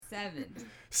7,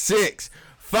 6,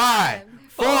 5,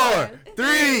 4,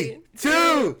 3,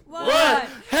 2, 1.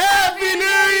 Happy New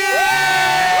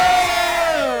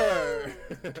Year!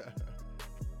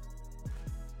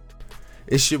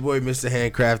 It's your boy, Mr.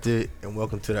 Handcrafted, and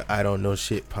welcome to the I Don't Know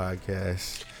Shit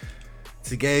podcast.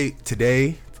 Today,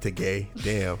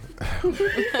 damn.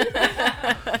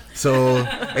 So,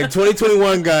 in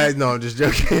 2021, guys, no, I'm just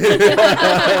joking.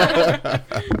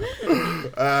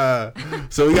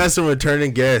 So we got some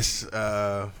returning guests,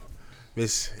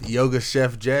 Miss Yoga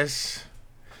Chef Jess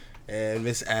and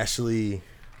Miss Ashley.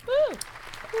 Woo.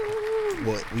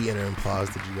 What we enter in applause.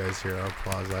 Did you guys hear our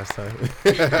applause last time?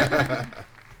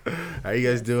 How you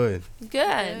guys doing?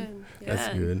 Good.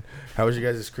 That's good. How was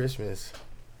your guys' Christmas?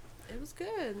 It was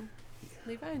good.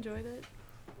 Levi enjoyed it.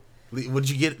 What'd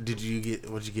you get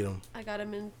him? I got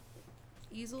him in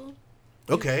easel.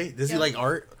 Okay. Does he like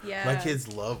art? Yeah. My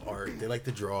kids love art. They like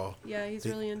to draw. Yeah, he's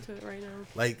really into it right now.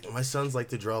 Like my sons like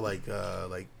to draw like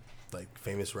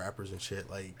famous rappers and shit,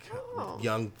 like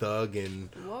Young Thug and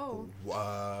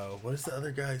what is the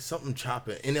other guy? Something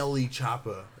Choppa, NLE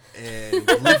Choppa, and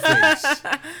Blueface,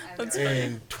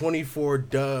 and 24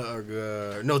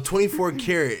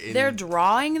 Karat. They're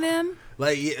drawing them.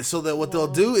 Like so that what they'll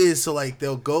do is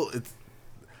they'll go.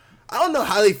 I don't know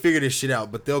how they figure this shit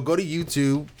out, but they'll go to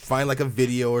YouTube, find like a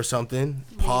video or something,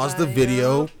 pause the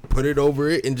video, put it over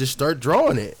it, and just start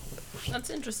drawing it. That's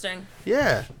interesting.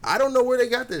 Yeah, I don't know where they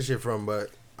got that shit from, but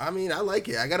I mean, I like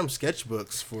it. I got them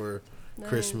sketchbooks for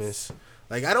Christmas.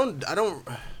 Like I don't,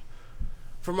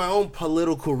 for my own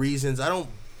political reasons, I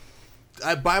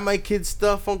buy my kids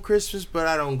stuff on Christmas, but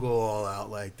I don't go all out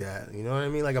like that. You know what I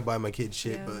mean? Like I buy my kids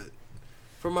shit, but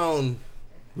for my own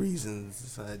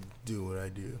reasons, I do what I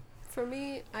do. For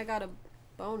me, I got a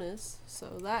bonus,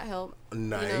 so that helped.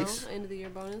 Nice. End of the year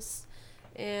bonus.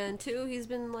 And 2, he's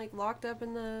been like locked up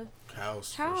in the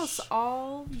house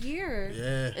all year.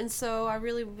 Yeah. And so I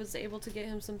really was able to get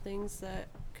him some things that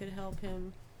could help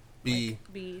him be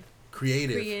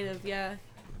creative. Yeah.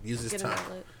 Use his time.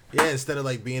 Yeah, instead of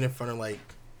like being in front of like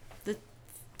the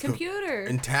computer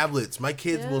and tablets. My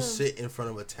kids will sit in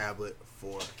front of a tablet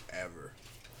forever.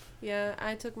 Yeah,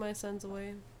 I took my sons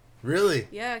away. Really?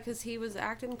 Yeah, because he was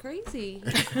acting crazy.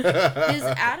 His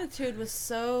attitude was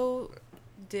so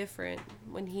different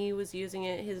when he was using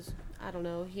it. I don't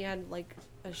know, he had like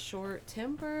a short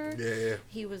temper. Yeah.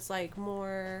 He was like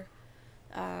more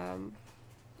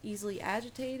easily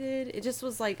agitated. It just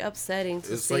was like upsetting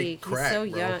to see. Like crack, he's so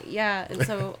bro. young. Yeah, and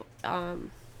so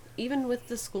even with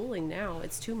the schooling now,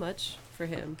 it's too much for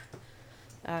him.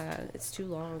 It's too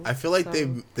long. I feel like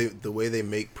the way they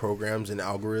make programs and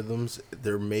algorithms,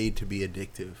 they're made to be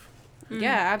addictive.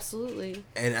 Yeah, absolutely.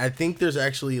 And I think there's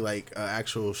actually like an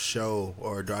actual show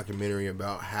or a documentary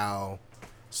about how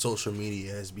social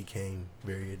media has become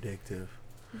very addictive.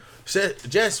 So,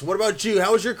 Jess, what about you?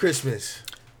 How was your Christmas?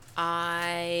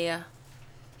 I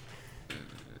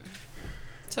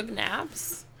took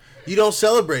naps. You don't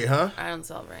celebrate, huh? I don't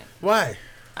celebrate. Why?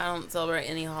 I don't celebrate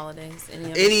any holidays.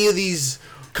 Any of these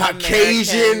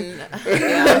Caucasian...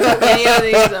 any of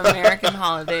these American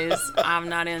holidays. I'm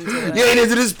not into it. You ain't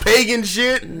into this pagan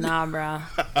shit? Nah, bro.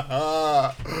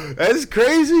 That's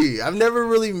crazy. I've never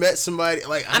really met somebody...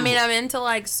 I'm into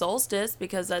like solstice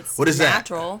because that's what is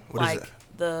natural. That? What is that?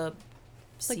 The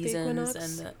seasons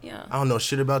and I don't know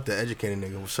shit about the educated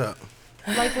nigga. What's up?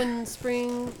 Like when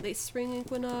spring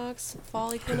equinox,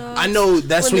 fall equinox. I know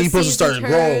that's when you're supposed to start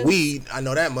growing weed. I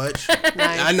know that much. Nice.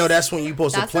 I know that's when you're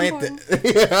supposed to plant it.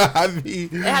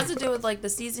 It has to do with like the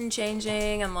season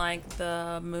changing and like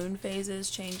the moon phases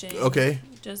changing. Okay.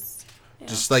 Just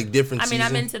like different seasons.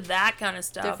 I'm into that kind of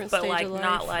stuff, but like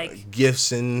not like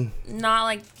gifts and not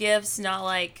like gifts, not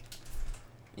like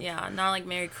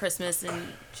Merry Christmas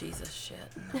and Jesus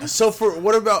shit. So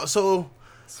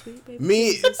Sweet baby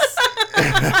me. Jesus.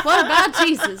 What about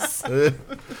Jesus?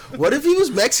 What if he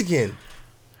was Mexican?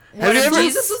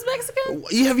 Jesus was Mexican?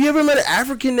 Have you ever met an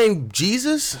African named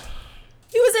Jesus?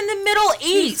 He was in the Middle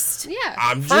East.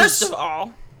 Yeah. First of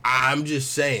all, I'm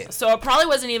just saying. So it probably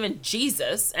wasn't even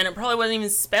Jesus, and it probably wasn't even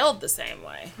spelled the same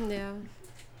way. Yeah.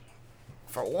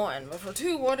 For one, but for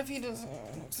two, what if he doesn't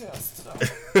exist? But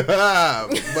I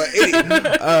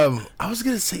was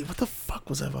gonna say, what the fuck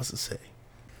was I about to say?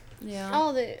 Yeah.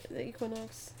 Oh, the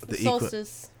equinox. The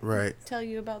solstice. Right. Tell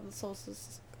you about the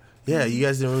solstice. Yeah, you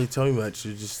guys didn't really tell me much.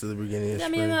 It was just at the beginning of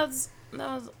spring. that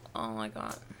was all I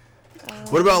got.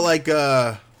 What about like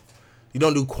you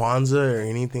don't do Kwanzaa or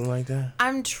anything like that?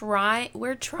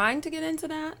 We're trying to get into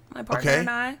that, my partner and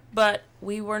I, but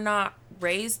we were not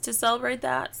raised to celebrate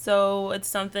that, so it's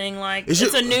something like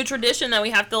it's a new tradition that we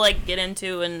have to like get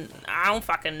into, and I don't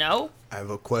fucking know. I have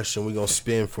a question. We're gonna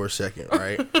spin for a second,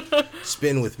 right?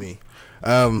 Spin with me.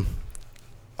 I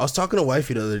was talking to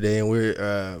wifey the other day, and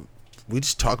we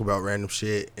just talk about random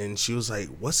shit, and she was like,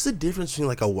 "What's the difference between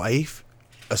like a wife,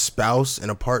 a spouse,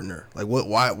 and a partner? Like, what?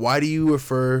 Why do you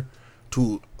refer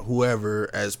to whoever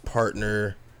as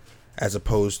partner, as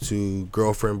opposed to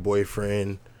girlfriend,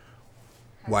 boyfriend,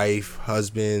 wife,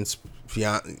 husband,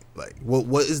 fiance? Like,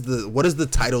 what is the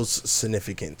title's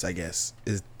significance? I guess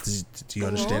do you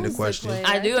understand the question?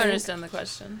 I do understand the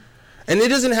question. And it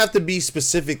doesn't have to be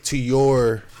specific to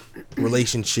your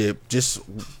relationship, just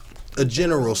a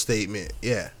general statement.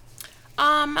 Yeah.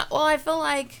 Well, I feel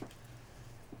like,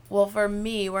 for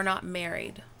me, we're not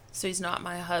married, so he's not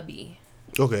my hubby.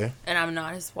 Okay. And I'm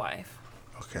not his wife.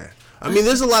 Okay. I mean,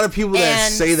 there's a lot of people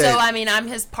that say that. So, I mean, I'm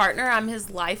his partner. I'm his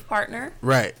life partner.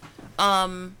 Right.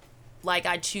 Like,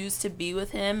 I choose to be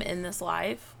with him in this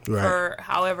life for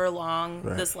however long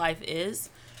this life is,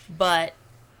 but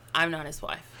I'm not his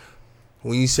wife.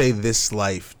 When you say this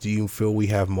life, do you feel we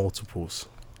have multiples?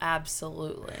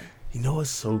 Absolutely. You know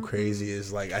what's so crazy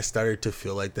is, like, I started to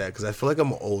feel like that because I feel like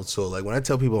I'm old. So, like, when I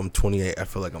tell people I'm 28, I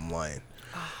feel like I'm lying.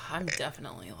 I'm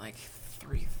definitely, like,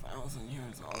 3,000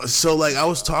 years old. So, like, I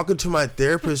was talking to my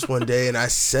therapist one day, and I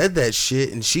said that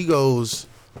shit, and she goes,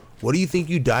 "What do you think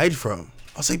you died from?"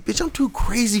 I was like, "Bitch, I'm too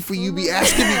crazy for you to be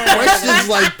asking me questions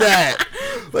like that.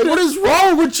 Like, what is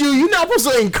wrong with you? You're not supposed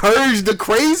to encourage the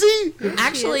crazy."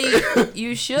 Actually,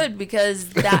 you should, because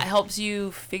that helps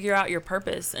you figure out your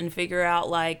purpose and figure out,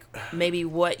 like, maybe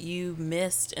what you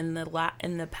missed in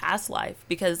the past life.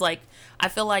 Because, like, I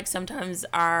feel like sometimes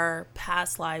our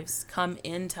past lives come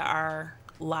into our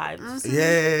lives.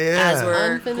 Yeah. As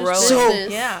we're growing. So,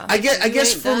 yeah. I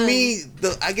guess for me,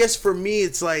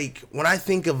 it's like, when I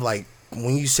think of, like,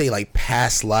 when you say, like,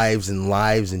 past lives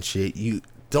and shit,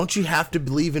 don't you have to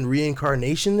believe in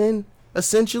reincarnation then,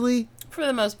 essentially? For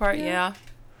the most part, yeah.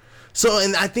 So,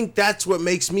 and I think that's what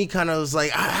makes me kind of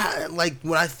like, like,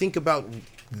 when I think about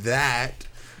that,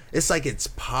 it's like it's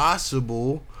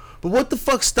possible, but what the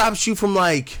fuck stops you from,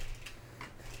 like,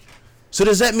 so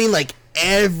does that mean, like,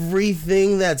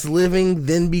 everything that's living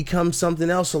then becomes something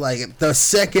else? So, like, the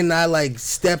second I, like,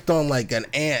 stepped on, like, an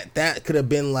ant, that could have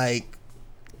been, like,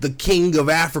 the king of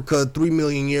Africa 3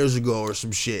 million years ago or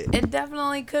some shit. It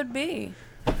definitely could be.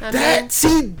 That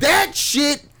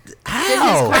shit. How?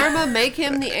 Did his karma make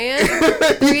him the ant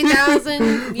 3,000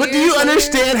 years But do you later?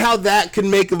 understand how that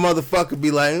can make a motherfucker be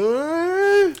like,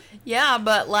 Yeah,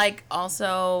 but, like,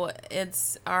 also,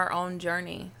 it's our own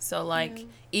journey. So, like,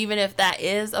 even if that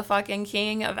is a fucking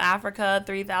king of Africa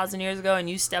 3,000 years ago and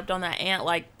you stepped on that ant,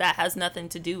 like, that has nothing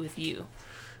to do with you.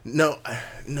 No,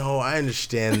 I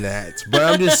understand that, but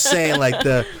I'm just saying, like,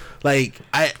 like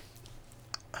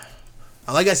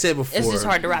I said before, it's just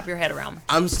hard to wrap your head around.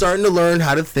 I'm starting to learn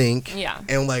how to think, yeah.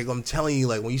 And, like, I'm telling you,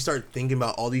 like, when you start thinking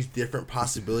about all these different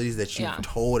possibilities that you've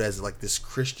told as, like, this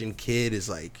Christian kid is,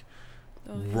 like,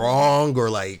 wrong,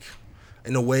 or, like,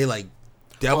 in a way, like,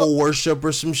 devil worship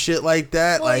or some shit like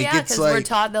that. Well, like, yeah, it's because like, we're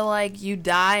taught that, like, you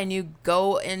die and you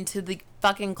go into the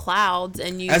fucking clouds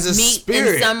and you as a meet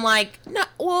spirit. in some, like, no,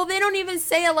 well, they don't even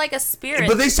say it like a spirit,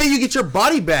 but they say you get your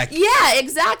body back. Yeah,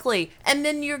 exactly. And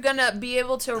then you're gonna be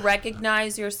able to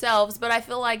recognize yourselves. But I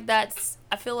feel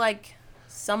like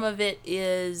some of it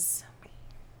is,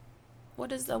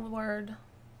 what is the word?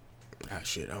 Ah,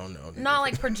 shit, I don't know. Not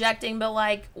like projecting, but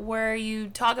like where you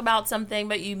talk about something,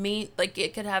 but you mean, like,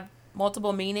 it could have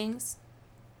multiple meanings.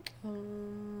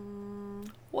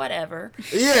 Whatever.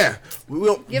 Yeah.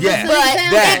 Give yeah.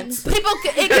 us But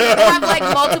it can have, like,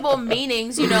 multiple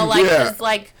meanings, you know, like, cause,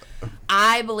 like,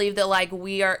 I believe that, like,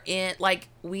 we are in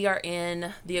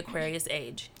the Aquarius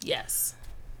age. Yes.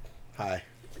 Hi.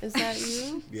 Is that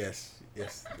you? Yes,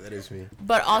 that is me.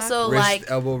 But also, Wrist, like,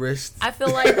 elbow, wrist. I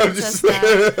feel like it's just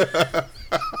that.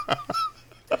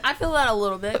 I feel that a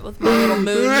little bit with my little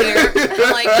moon here.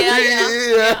 I'm like,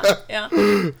 yeah.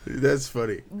 That's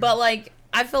funny. But, like,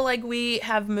 I feel like we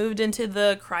have moved into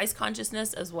the Christ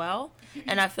consciousness as well,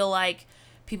 and I feel like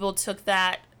people took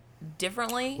that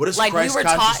differently. What does like Christ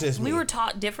consciousness mean? We were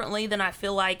taught differently than I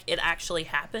feel like it actually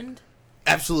happened.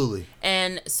 Absolutely.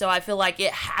 And so I feel like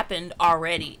it happened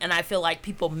already, and I feel like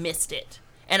people missed it.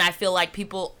 And I feel like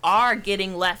people are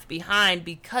getting left behind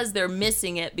because they're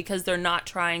missing it, because they're not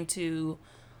trying to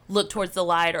look towards the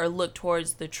light or look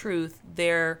towards the truth.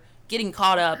 They're getting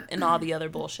caught up in all the other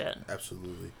bullshit.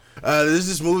 Absolutely. There's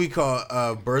this movie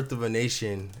called Birth of a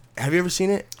Nation. Have you ever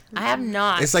seen it? I have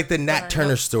not. It's like the Nat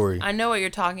Turner story. I know what you're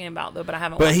talking about, though, but I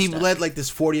haven't But watched he it. led, like, this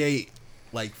 48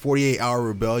 like 48-hour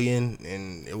rebellion,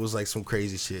 and it was like some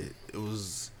crazy shit. It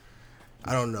was,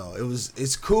 I don't know.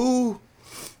 It's cool,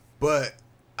 but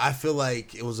I feel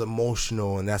like it was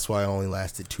emotional, and that's why it only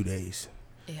lasted 2 days.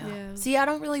 Yeah. See, I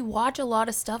don't really watch a lot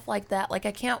of stuff like that. Like,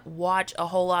 I can't watch a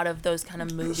whole lot of those kind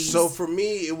of movies. So for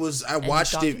me, it was I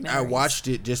watched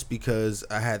it just because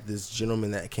I had this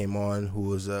gentleman that came on who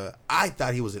was I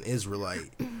thought he was an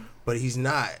Israelite, but he's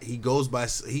not. He goes by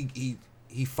he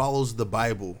follows the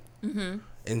Bible,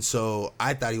 and so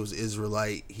I thought he was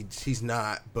Israelite. He's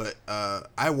not, but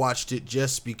I watched it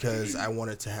just because I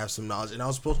wanted to have some knowledge, and I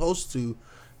was supposed to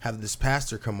have this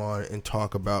pastor come on and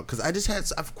talk about, because I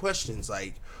have questions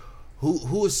like,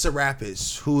 who is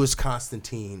Serapis? Who is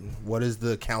Constantine? What is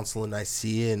the Council of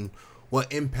Nicaea, and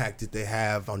what impact did they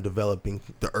have on developing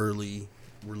the early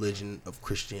religion of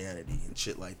Christianity and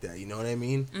shit like that? You know what I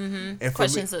mean? Mm-hmm. And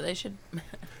questions that they should.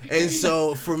 And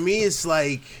so for me, it's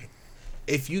like,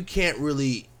 if you can't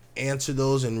really answer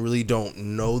those and really don't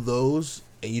know those,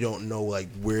 and you don't know like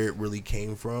where it really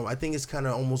came from, I think it's kind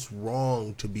of almost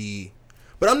wrong to be.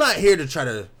 But I'm not here to try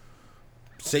to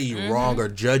say you're wrong or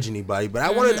judge anybody. But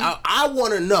I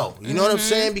want to know. You know what I'm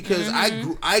saying? Because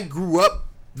I grew up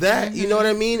that. You know what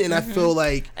I mean? And I feel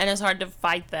like, and it's hard to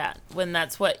fight that when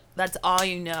that's all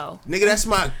you know. Nigga,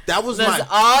 that's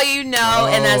all you know,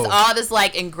 and that's all that's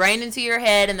like ingrained into your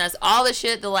head, and that's all the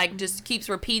shit that like just keeps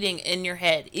repeating in your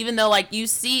head. Even though like you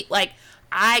see, like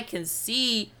I can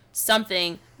see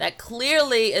something that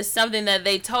clearly is something that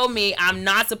they told me I'm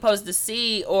not supposed to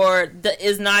see, or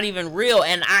is not even real,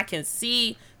 and I can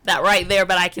see that right there,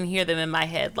 but I can hear them in my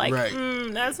head like, right.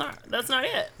 That's not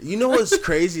it. You know what's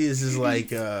crazy is like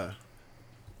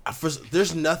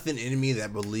there's nothing in me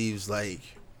that believes like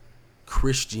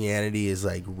Christianity is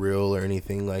like real or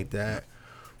anything like that,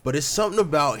 but it's something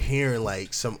about hearing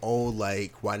like some old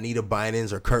like Juanita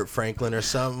Bynens or Kurt Franklin or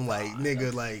something like,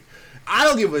 nigga, like I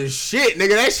don't give a shit,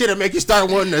 nigga. That shit'll make you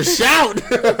start wanting to shout.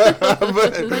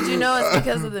 but you know it's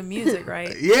because of the music,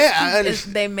 right? Yeah, I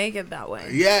understand. They make it that way.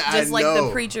 Yeah, just I like know.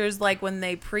 the preachers, like when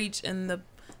they preach in the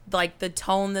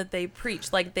tone that they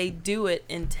preach, like they do it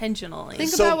intentionally.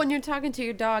 Think about when you're talking to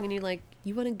your dog and you're like,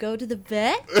 "You want to go to the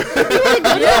vet? You want to go to the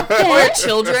vet? Or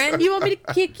children? You want me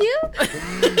to kick you?"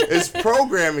 It's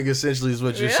programming, essentially, is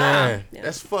what you're saying. Yeah.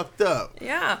 That's fucked up.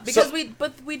 Yeah, because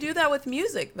we do that with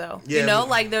music, though. Yeah, you know,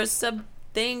 like there's some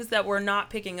things that we're not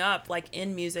picking up, like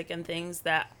in music, and things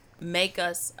that make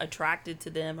us attracted to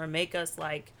them or make us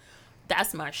like,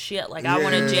 that's my shit. Like I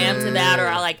want to jam to that, or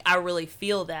I really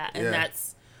feel that, and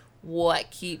that's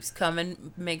what keeps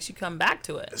makes you come back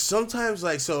to it. Sometimes,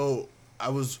 like, so I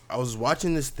was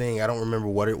watching this thing. I don't remember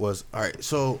what it was. All right,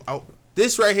 so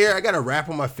this right here, I got a wrap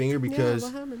on my finger because.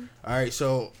 All right,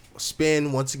 so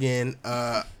spin once again.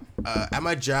 At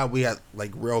my job, we had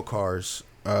like rail cars.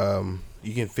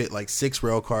 You can fit like 6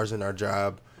 rail cars in our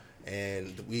job,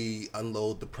 and we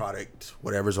unload the product,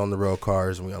 whatever's on the rail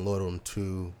cars, and we unload them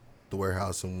to the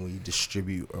warehouse, and we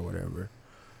distribute or whatever.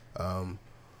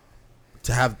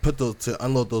 To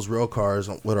unload those rail cars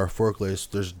with our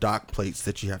forklifts, there's dock plates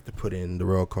that you have to put in the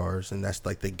rail cars, and that's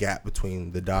like the gap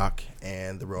between the dock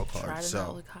and the rail cars. Try to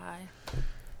not look high.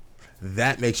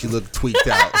 That makes you look tweaked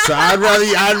out. So I'd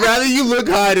rather you look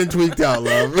high than tweaked out,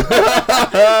 love.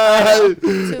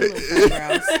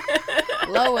 Eyebrows.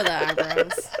 Lower the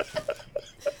eyebrows.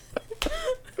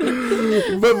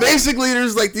 But basically,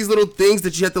 there's like these little things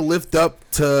that you have to lift up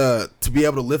to be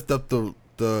able to lift up the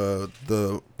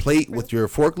plate with your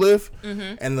forklift,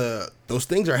 and those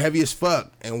things are heavy as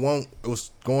fuck, and it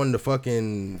was going to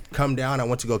fucking come down. I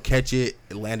went to go catch it.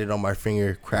 It landed on my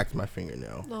finger, cracked my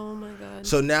fingernail. Oh my god.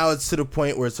 So now it's to the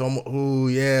point where it's almost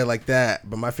like that,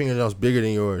 but my fingernail's bigger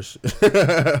than yours.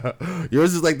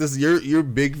 Yours is like this. Your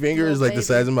big finger is like the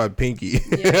size of my pinky.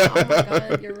 Yeah. Oh my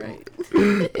god, you're right.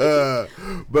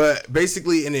 But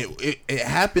basically, and it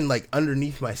happened like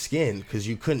underneath my skin because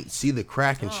you couldn't see the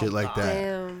crack and shit like that.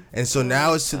 Damn. And so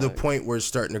now it's to the point where it's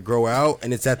starting to grow out,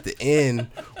 and it's at the end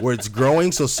where it's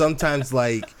growing. So sometimes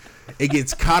like it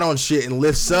gets caught on shit and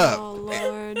lifts up. Oh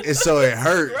Lord. And so it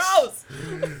hurts. Gross.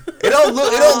 It don't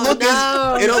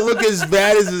look as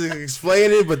bad as it's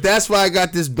explaining it, but that's why I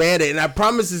got this Band-Aid, and I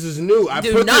promise this is new.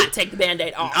 Do not take the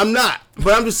Band-Aid off. I'm not,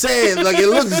 but I'm just saying, like, it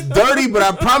looks dirty, but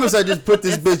I promise I just put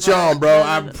this bitch on, bro.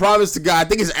 I promise to God, I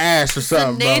think it's ash or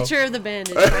something, the nature of the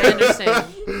Band-Aid, I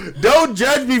understand. Don't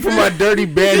judge me for my dirty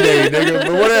Band-Aid, nigga,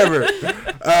 but whatever.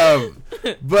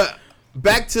 But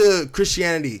back to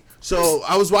Christianity. So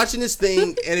I was watching this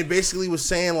thing, and it basically was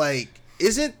saying, like,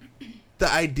 isn't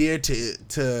the idea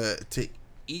to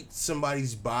eat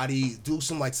somebody's body, do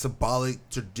some like symbolic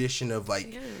tradition of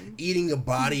like eating a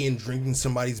body and drinking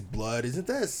somebody's blood. Isn't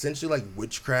that essentially like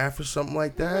witchcraft or something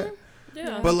like that?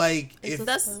 Yeah. But like,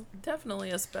 that's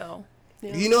definitely a spell.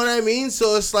 Yeah. You know what I mean?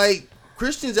 So it's like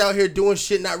Christians out here doing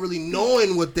shit, not really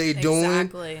knowing what they doing.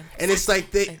 Exactly. And it's like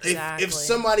if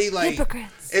somebody like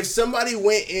Hypocrites. if somebody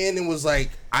went in and was like,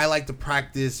 I like to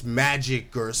practice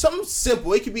magic or something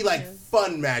simple. It could be like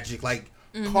fun magic, like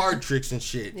card tricks and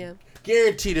shit. Yeah.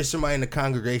 Guaranteed there's somebody in the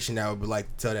congregation that would be like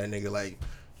to tell that nigga like,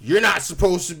 you're not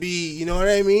supposed to be, you know what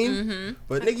I mean? Mm-hmm.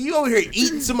 But nigga, you over here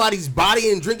eating somebody's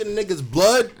body and drinking the nigga's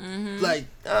blood, like,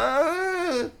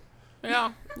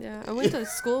 Yeah. Yeah, I went to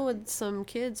school with some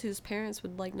kids whose parents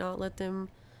would like not let them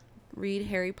read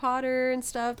Harry Potter and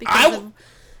stuff because of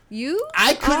you.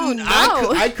 I couldn't. Oh,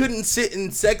 no. I couldn't sit in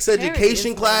sex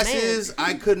education classes.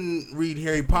 I couldn't read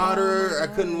Harry Potter. I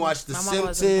couldn't watch The My mom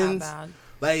wasn't Simpsons. that bad.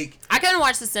 Like I couldn't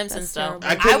watch The Simpsons though. terrible.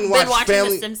 I couldn't I've watch been watching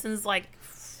Family. The Simpsons like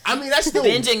I mean, that's still.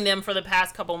 binging them for the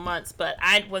past couple months, but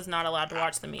I was not allowed to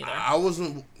watch them either. I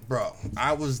wasn't, bro.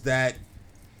 I was that,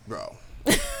 bro.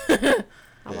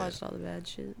 I watched all the bad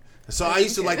shit. So I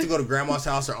used to like to go to grandma's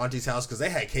house or auntie's house because they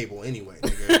had cable anyway.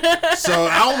 Nigga. So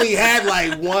I only had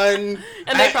like one.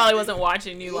 And they probably wasn't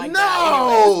watching you like that.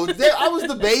 No, I was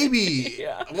the baby.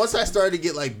 Yeah. Once I started to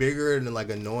get like bigger and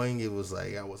like annoying, it was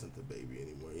like I wasn't the baby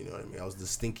anymore. You know what I mean? I was the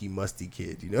stinky, musty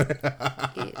kid. You know.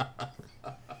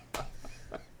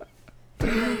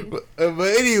 But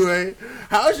anyway,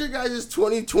 how's your guys'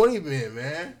 2020 been,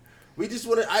 man? We just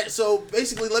want to. So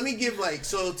basically, let me give like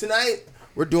so tonight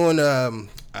we're doing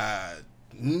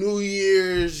New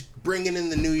Year's, bringing in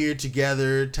the New Year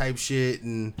together type shit,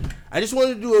 and I just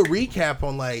wanted to do a recap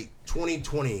on like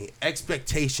 2020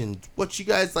 expectations. What you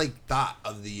guys like thought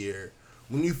of the year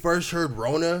when you first heard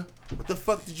Rona? What the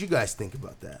fuck did you guys think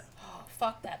about that? Oh,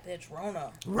 fuck that bitch,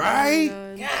 Rona. Right?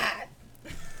 God.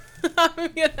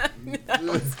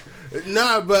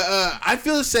 Nah, but I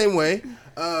feel the same way.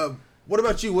 What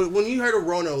about you? When you heard of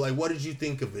Rona, like, what did you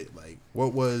think of it? Like,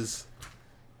 what was?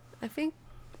 I think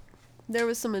there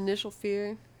was some initial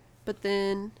fear, but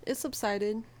then it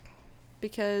subsided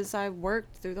because I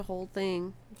worked through the whole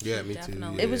thing. Yeah, me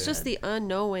Definitely. too. It was just the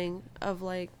unknowing of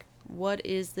like, what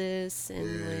is this?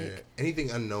 And Yeah. like,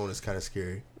 Anything unknown is kind of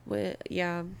scary.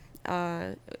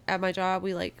 at my job,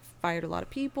 we like fired a lot of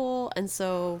people. And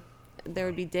so there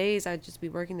would be days I'd just be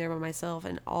working there by myself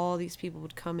and all these people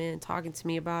would come in talking to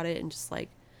me about it and just like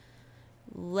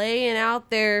laying out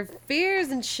their fears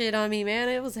and shit on me, man.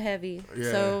 It was heavy.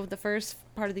 Yeah. So the first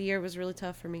part of the year was really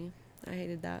tough for me. I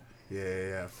hated that.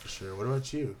 Yeah, for sure. What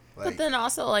about you? Like, But then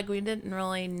also, like, we didn't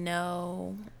really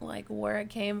know, like, where it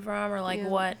came from or, like,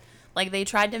 what. Like, they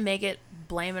tried to make it,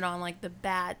 blame it on, like, the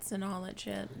bats and all that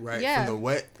shit. right, Yeah.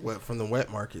 from the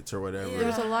wet markets or whatever. There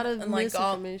was a lot of And, like,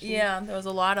 misinformation. there was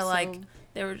a lot of, like, So-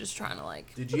 they were just trying to,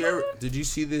 like. Did you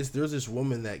see this? There was this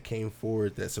woman that came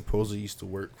forward that supposedly used to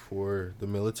work for the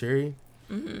military,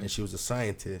 and she was a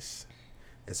scientist,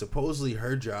 and supposedly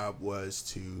her job was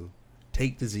to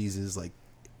take diseases like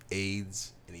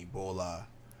AIDS and Ebola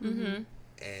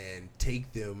and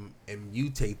take them and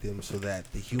mutate them so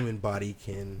that the human body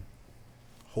can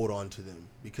hold on to them.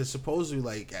 Because supposedly,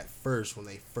 like, at first, when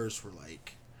they first were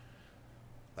like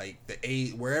the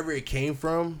AIDS, wherever it came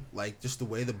from, like, just the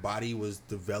way the body was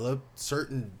developed,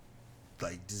 certain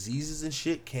like diseases and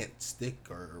shit can't stick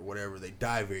or whatever. They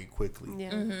die very quickly.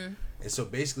 Yeah. Mm-hmm. And so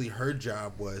basically her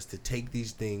job was to take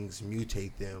these things,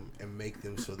 mutate them, and make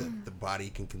them so that the body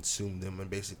can consume them and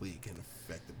basically it can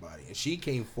affect the body. And she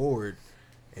came forward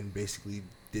and basically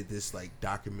did this like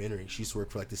documentary. She used to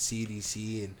work for like the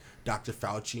CDC and Dr.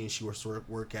 Fauci, and she was to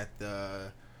work at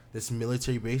this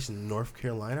military base in North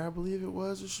Carolina, I believe it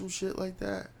was, or some shit like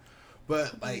that.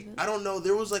 But like, I don't know,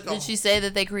 there was like Did she say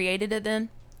that they created it then?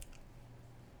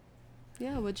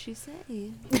 Yeah, what'd she say?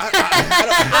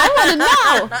 I want to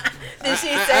know. Did she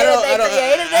say that they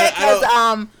created it? 'Cause,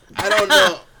 I don't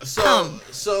know.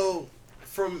 So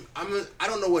from I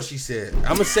don't know what she said.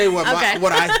 I'm gonna say what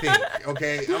what I think.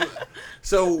 Okay.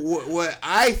 So what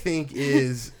I think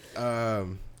is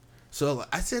so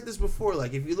I said this before.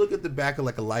 Like, if you look at the back of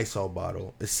like a Lysol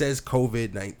bottle, it says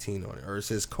COVID-19 on it, or it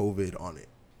says COVID on it.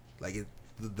 Like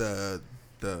the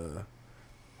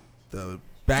bacteria.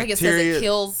 Like it says it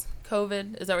kills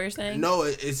COVID. Is that what you're saying? No,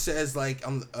 it says like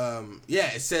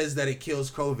it says that it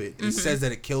kills COVID. It says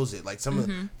that it kills it. Like some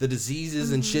of the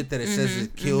diseases and shit that it says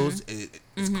it kills,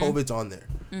 it's COVID's on there.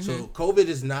 So COVID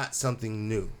is not something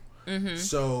new.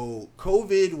 So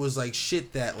COVID was like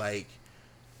shit that like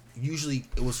usually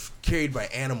it was carried by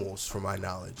animals, from my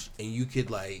knowledge, and you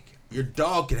could like your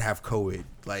dog could have COVID,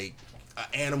 like an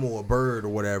animal, a bird or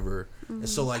whatever, And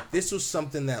so like this was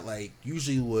something that like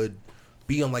usually would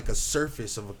be on like a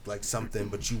surface of like something,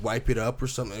 but you wipe it up or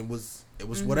something. It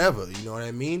was whatever. You know what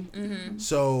I mean?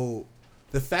 So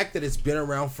the fact that it's been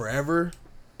around forever,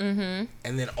 and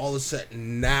then all of a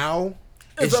sudden now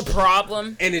it's a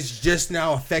problem, and it's just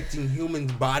now affecting human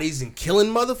bodies and killing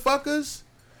motherfuckers.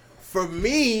 For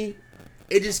me,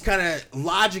 it just kind of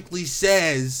logically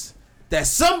says that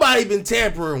somebody been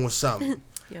tampering with something.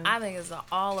 Yeah. I think it's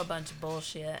all a bunch of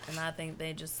bullshit, and I think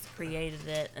they just created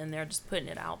it and they're just putting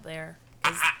it out there.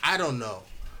 I don't know,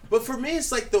 but for me,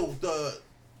 it's like the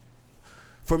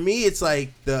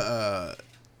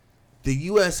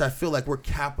U.S. I feel like we're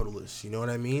capitalists. You know what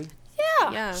I mean?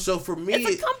 Yeah. So for me,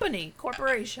 it's a company,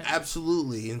 corporation.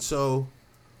 Absolutely. And so,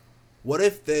 what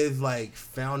if they've like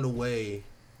found a way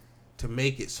to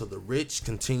make it so the rich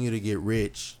continue to get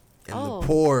rich and the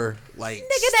poor like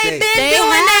Nigga, they been stay. doing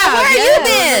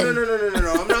that. Where you been?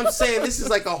 No. I'm saying this is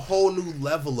like a whole new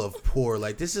level of poor.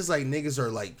 Like this is like niggas are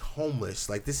like homeless.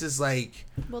 Like this is like,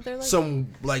 they're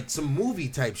like some movie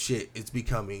type shit. It's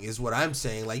becoming is what I'm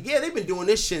saying. Like yeah, they've been doing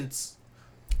this since.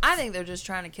 I think they're just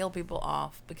trying to kill people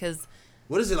off because.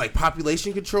 What is it, like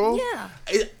population control? Yeah.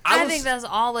 I think that's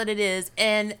all that it is,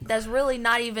 and that's really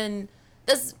not even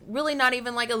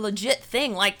like a legit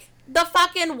thing. Like the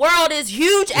fucking world is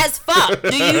huge as fuck.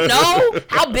 Do you know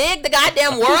how big the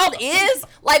goddamn world is?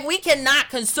 Like we cannot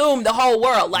consume the whole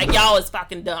world. Like y'all is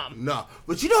fucking dumb. No,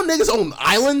 but you know niggas own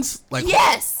islands? Like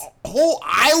yes, whole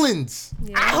islands.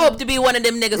 Yeah. I hope to be one of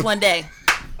them niggas one day.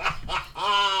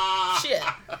 Shit.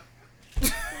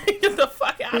 Get the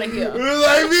fuck out of here.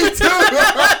 Like me too.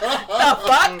 The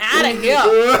fuck out of here.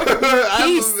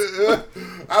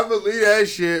 I believe that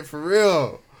shit for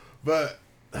real. But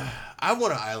I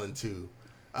want an island too.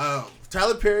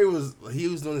 Tyler Perry was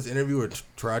doing this interview with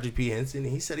Taraji P. Henson,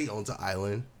 and he said he owns an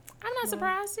island. I'm not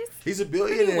surprised. He's a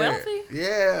billionaire. Pretty wealthy.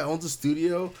 Yeah, owns a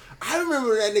studio. I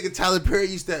remember that nigga Tyler Perry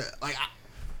used to like.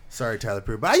 Sorry, Tyler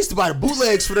Perry, but I used to buy the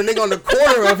bootlegs for the nigga on the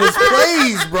corner of his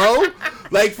plays, bro.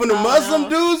 Like from the Muslim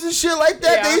dudes and shit like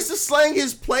that. Yeah. They used to slang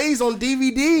his plays on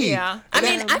DVD. Yeah, I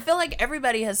mean, I feel like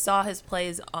everybody has saw his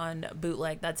plays on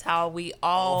bootleg. That's how we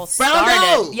all found started.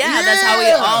 Out. Yeah, that's how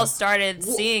we all started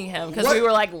seeing him because we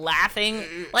were like laughing,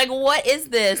 like, what is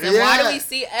this? And why do we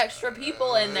see extra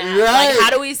people in that? Right. Like, how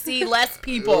do we see less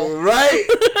people? Right.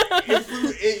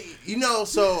 You know,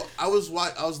 so I was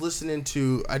listening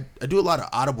to. I do a lot of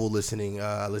Audible listening.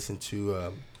 I listen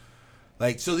to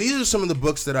so these are some of the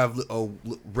books that I've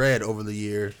read over the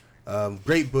year.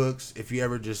 Great books. If you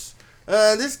ever just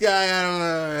this guy, I don't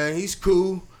know, he's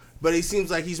cool, but he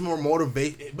seems like he's more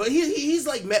motivated. But he's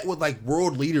like met with like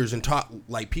world leaders and taught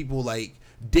like people like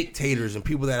dictators and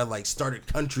people that have like started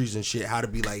countries and shit how to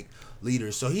be like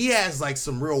leaders. So he has like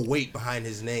some real weight behind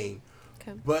his name.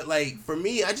 Okay. But like for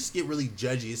me, I just get really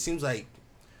judgy. It seems like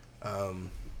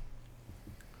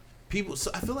people.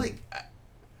 So I feel like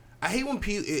I hate when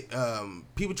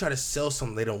people try to sell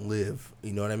something they don't live.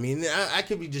 You know what I mean? I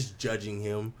could be just judging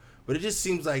him, but it just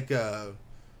seems like I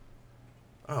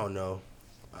don't know.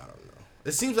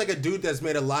 It seems like a dude that's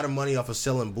made a lot of money off of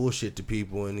selling bullshit to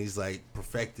people, and he's like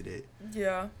perfected it.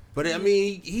 Yeah. But I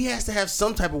mean, he has to have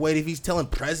some type of weight if he's telling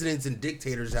presidents and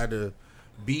dictators how to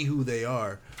be who they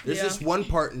are. There's this one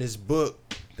part in this book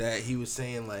that he was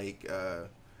saying like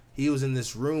he was in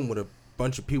this room with a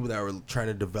bunch of people that were trying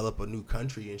to develop a new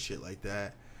country and shit like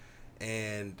that,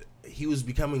 and he was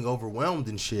becoming overwhelmed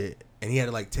and shit, and he had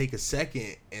to like take a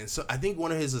second, and so I think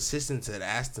one of his assistants had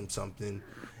asked him something,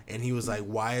 and he was like,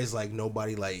 why is like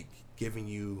nobody like giving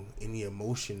you any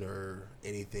emotion or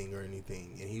anything,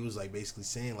 and he was like basically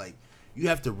saying like you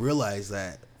have to realize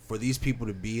that for these people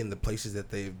to be in the places that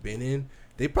they've been in,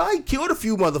 they probably killed a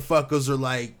few motherfuckers or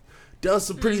like done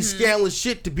some pretty scandalous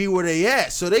shit to be where they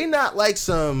at, so they not like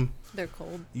some. They're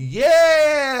cold.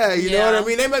 Yeah, you know what I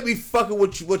mean? They might be fucking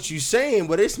what you saying,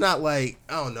 but it's not like,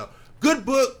 I don't know. Good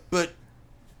book, but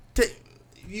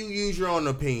you use your own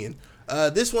opinion.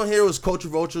 This one here was Culture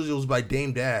Vultures. It was by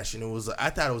Dame Dash, and I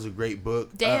thought it was a great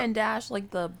book. Dan Dash, like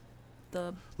the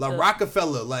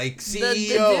Rockefeller, like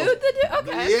CEO. The dude?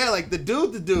 Okay. Yeah, like the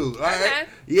dude. All right.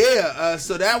 Yeah,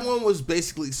 so that one was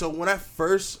basically, so when I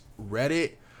first read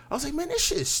it, I was like, man, this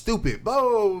shit is stupid, blah,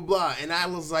 blah, blah, blah. And I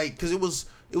was like, because it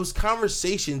was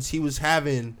conversations he was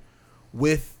having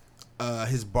with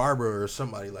his barber or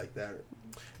somebody like that.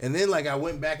 And then like I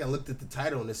went back and looked at the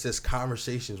title and it says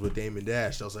Conversations with Damon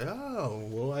Dash. I was like, oh,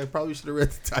 well, I probably should have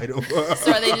read the title.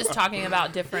 So are they just talking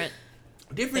about different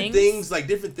things like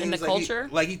different things in the culture?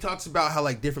 He talks about how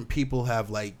like different people have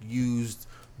like used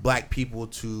black people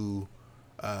to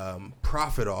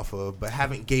profit off of, but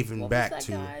haven't given back to. What was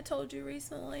that guy I told you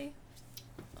recently?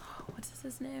 What's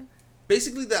his name?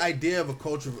 Basically, the idea of a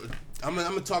culture. I'm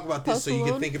gonna talk about this Post so you can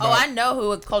Malone? think about. Oh, I know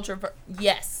who a culture.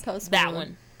 Yes, Post that Malone.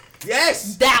 one.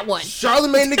 Yes, That one.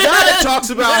 Charlamagne the guy that talks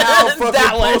about how fucking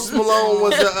That one. Post Malone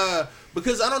was a.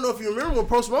 Because I don't know if you remember when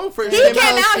Post Malone first He came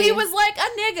came out. out. He was like a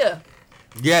nigga,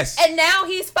 Yes. and now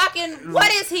he's fucking.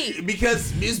 What is he?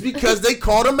 Because they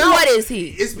called him out. What is he?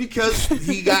 It's because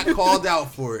he got called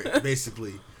out for it,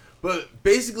 basically. But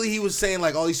basically, he was saying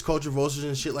like all these culture vultures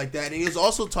and shit like that, and he was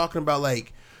also talking about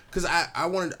like, because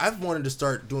I've wanted to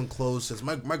start doing clothes since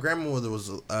my grandmother was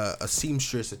a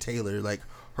seamstress, a tailor. Like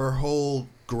her whole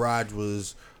garage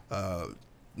was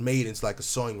made into like a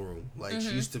sewing room. Like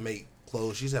she used to make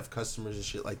clothes. She used to have customers and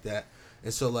shit like that.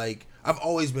 And so like I've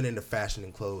always been into fashion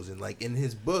and clothes. And like in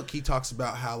his book, he talks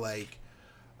about how like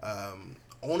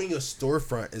owning a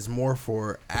storefront is more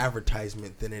for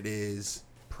advertisement than it is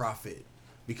profit,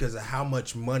 because of how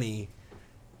much money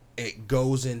it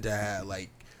goes into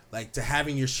like to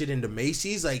having your shit into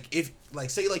Macy's. Like if like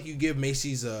say like you give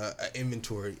Macy's a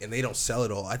inventory and they don't sell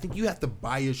it all, I think you have to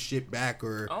buy your shit back,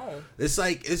 or it's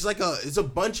a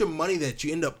bunch of money that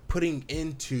you end up putting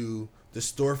into the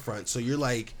storefront. So you're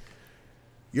like,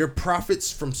 your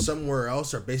profits from somewhere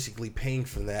else are basically paying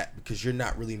for that, because you're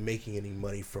not really making any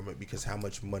money from it because how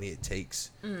much money it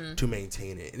takes to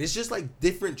maintain it. And it's just like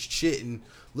different shit and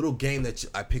little game that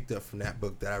I picked up from that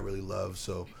book that I really love.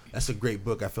 So that's a great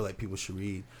book I feel like people should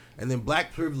read. And then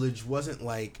Black Privilege wasn't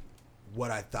like what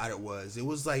I thought it was. It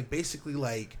was like basically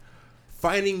like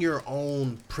finding your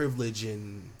own privilege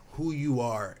in who you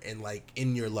are and like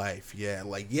in your life. Yeah,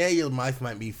 like your life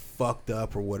might be fucked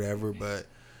up or whatever, but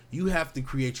you have to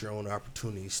create your own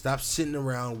opportunities. Stop sitting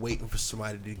around waiting for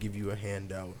somebody to give you a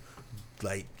handout.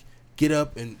 Like, get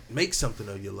up and make something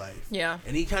of your life. Yeah.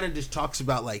 And he kind of just talks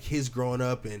about like his growing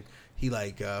up, and he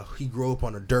like he grew up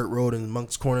on a dirt road in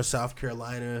Moncks Corner, South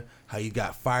Carolina. How he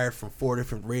got fired from 4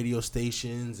 different radio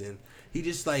stations, and he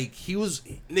just like he was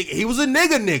a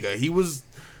nigga. He was,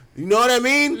 you know what I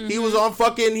mean? He was on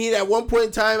fucking. He at one point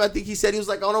in time, I think he said he was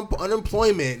like on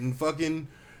unemployment and fucking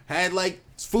had like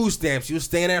food stamps. He was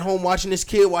staying at home watching his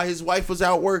kid while his wife was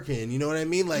out working. You know what I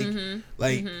mean?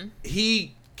 Like,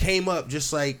 he came up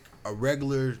just like a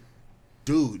regular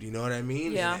dude. You know what I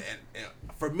mean? Yeah. And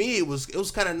for me, it was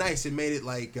kind of nice. It made it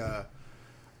like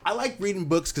I like reading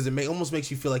books because it almost makes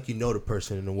you feel like you know the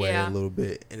person in a way a little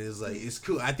bit, and it's like it's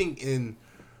cool. I think in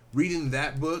reading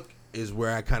that book is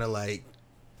where I kind of like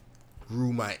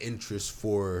grew my interest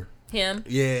for him.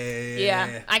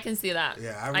 Yeah, I can see that.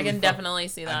 Yeah, I can definitely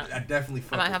see that. I definitely.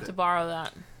 I might have to borrow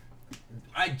that.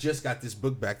 I just got this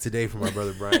book back today from my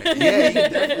brother Brian. Yeah, he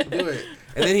can definitely do it.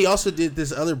 And then he also did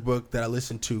this other book that I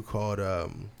listened to called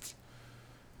what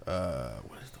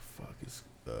the fuck is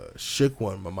Shook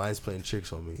One. My mind's playing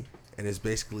tricks on me, and it's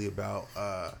basically about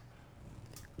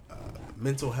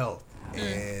mental health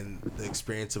and the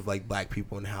experience of like black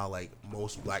people, and how like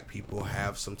most black people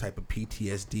have some type of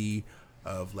PTSD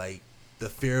of like the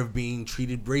fear of being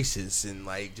treated racist, and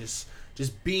like just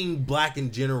being black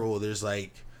in general. There's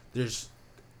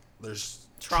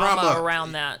trauma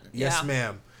around that. Yes,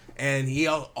 ma'am. And he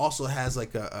also has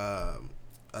like a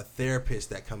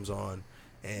therapist that comes on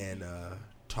and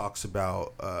talks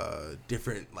about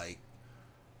different like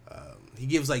he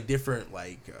gives like different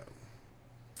like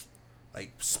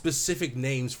specific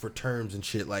names for terms and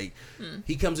shit. Like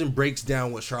he comes and breaks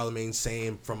down what Charlamagne's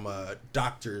saying from a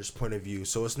doctor's point of view.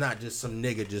 So it's not just some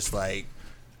nigga just like,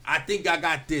 I think I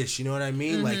got this, you know what I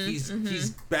mean? Like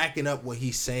he's backing up what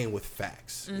he's saying with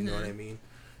facts, you know what I mean?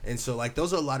 And so like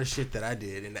those are a lot of shit that I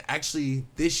did. And actually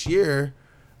this year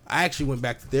I actually went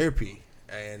back to therapy,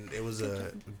 and it was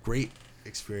a great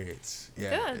experience.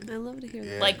 Yeah. Good. I love to hear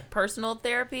that. Like personal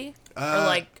therapy or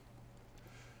like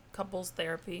couples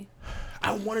therapy.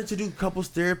 I wanted to do couples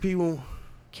therapy when.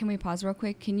 Can we pause real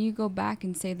quick? Can you go back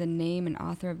and say the name and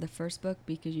author of the first book,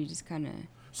 because you just kind of.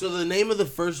 So the name of the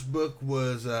first book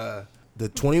was The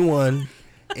 21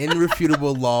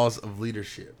 Irrefutable Laws of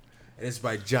Leadership. And it's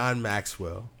by John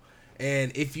Maxwell.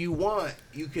 And if you want,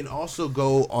 you can also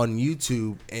go on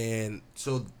YouTube. And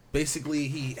so basically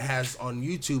he has on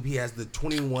YouTube, he has the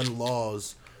 21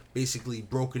 laws basically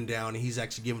broken down. And he's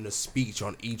actually giving a speech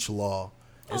on each law.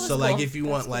 And so like if you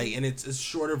want like, and it's a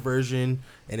shorter version,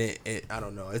 and it I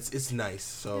don't know, it's nice.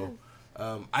 So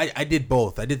I did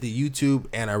both. I did the YouTube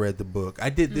and I read the book. I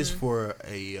did this for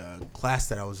a class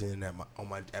that I was in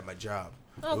at my job.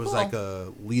 Oh, it was cool. like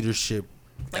a leadership,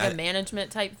 like a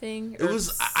management type thing. It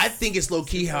was. I think it's low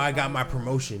key how I got my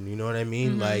promotion. You know what I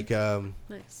mean? Like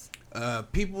Nice.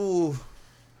 people,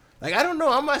 like I don't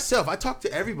know. I'm myself. I talk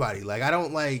to everybody. Like I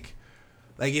don't like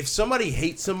like if somebody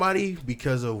hates somebody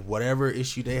because of whatever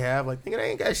issue they have, like nigga, that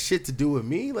ain't got shit to do with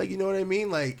me. Like, you know what I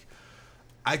mean? Like,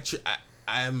 I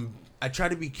try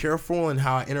to be careful in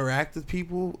how I interact with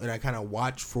people, and I kind of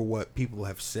watch for what people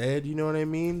have said. You know what I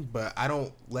mean? But I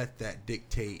don't let that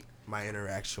dictate my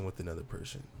interaction with another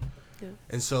person. Yeah.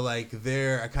 And so like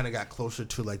there, I kind of got closer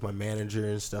to like my manager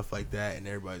and stuff like that, and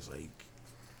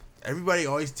everybody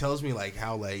always tells me like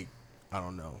how like I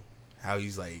don't know how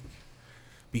he's like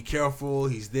be careful,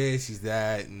 he's this, he's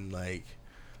that, and like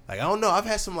I don't know, I've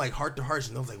had some like heart to hearts,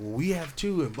 and I was like, well, we have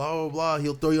too, and blah blah blah,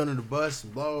 he'll throw you under the bus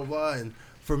and blah blah blah. And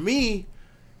for me,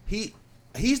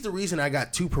 he's the reason I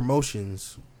got 2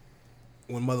 promotions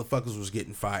when motherfuckers was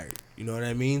getting fired. You know what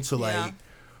I mean? So like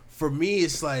for me,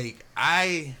 it's like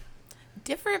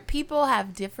different people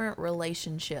have different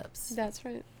relationships. That's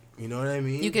right. You know what I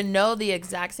mean? You can know the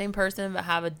exact same person but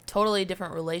have a totally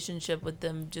different relationship with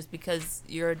them just because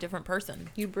you're a different person.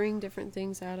 You bring different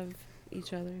things out of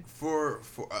each other.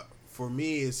 For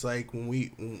me, it's like when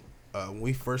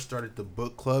we first started the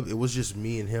book club, it was just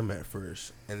me and him at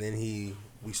first, and then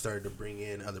we started to bring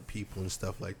in other people and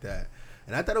stuff like that.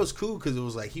 And I thought it was cool because it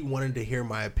was like he wanted to hear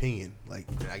my opinion. Like,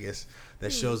 I guess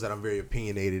that shows that I'm very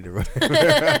opinionated or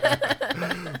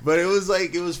whatever. But it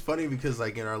was funny because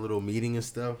like in our little meeting and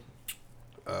stuff,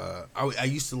 I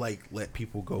used to like let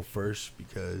people go first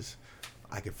because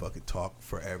I could fucking talk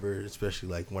forever, especially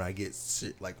like when I get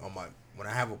like when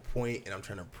I have a point and I'm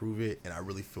trying to prove it and I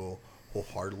really feel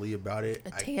wholeheartedly about it.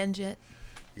 A tangent.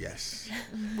 Yes.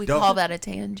 We call that a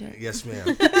tangent. Yes,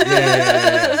 ma'am.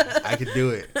 Yeah. I could do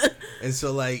it. And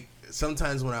so, like,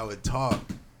 sometimes when I would talk,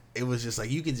 it was just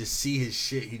like, you can just see his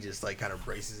shit. He just, like, kind of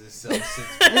braces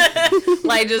himself.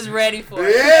 Like, just ready for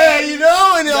it. Yeah, you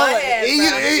know? And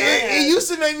it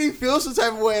used to make me feel some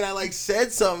type of way. And I, like,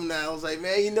 said something that I was like,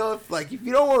 man, you know, if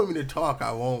you don't want me to talk,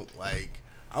 I won't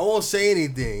say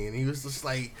anything. And he was just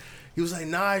like... He was like,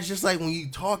 nah, it's just like when you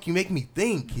talk, you make me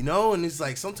think, you know? And it's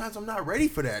like, sometimes I'm not ready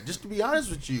for that, just to be honest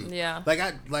with you. Yeah. Like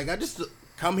I just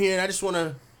come here and I just want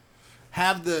to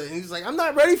have and he's like, I'm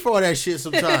not ready for all that shit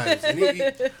sometimes.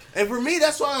 And for me,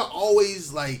 that's why I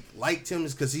always, like, liked him,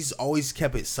 is because he's always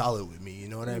kept it solid with me, you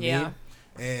know what I mean? Yeah.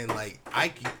 And, like, I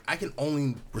can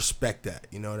only respect that,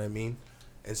 you know what I mean?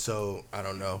 And so, I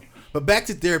don't know. But back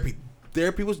to therapy.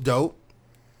 Therapy was dope.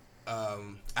 I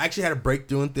actually had a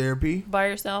breakthrough in therapy. By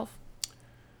yourself?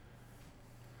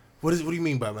 What do you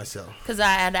mean by myself? Because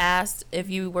I had asked if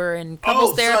you were in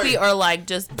couples therapy or like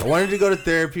just... I wanted to go to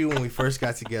therapy when we first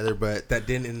got together, but that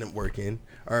didn't end up working.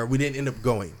 Or we didn't end up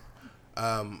going.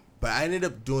 But I ended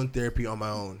up doing therapy on my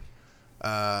own.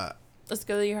 Let's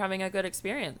go that you're having a good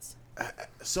experience.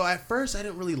 So at first I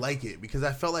didn't really like it because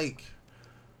I felt like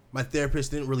my therapist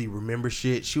didn't really remember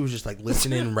shit. She was just like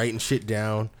listening and writing shit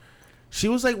down. She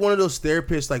was like one of those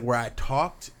therapists like where I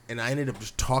talked and I ended up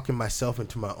just talking myself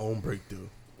into my own breakthrough.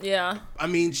 Yeah. I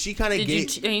mean, she kind of Did you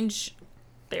change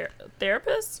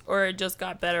therapists or it just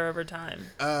got better over time?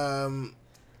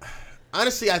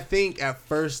 Honestly, I think at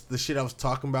first the shit I was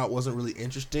talking about wasn't really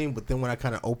interesting, but then when I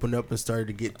kind of opened up and started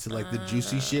to get to like the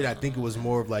juicy shit, I think it was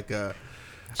more of like a...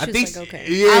 She's I think like, okay.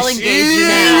 Yeah, I'll engage you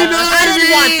now. You know I didn't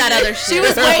mean? want that other shit. She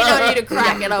was waiting on you to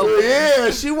crack it open. Yeah,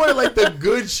 she wanted like the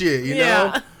good shit, you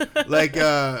know? Like,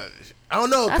 I don't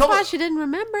know. That's why she didn't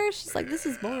remember. She's like, this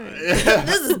is boring.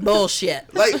 This is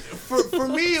bullshit. Like, for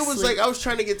me, it was like I was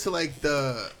trying to get to like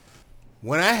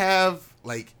when I have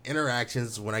like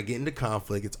interactions, when I get into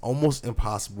conflict, it's almost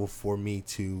impossible for me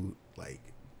to like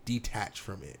detach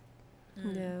from it.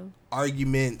 Yeah.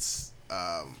 Arguments,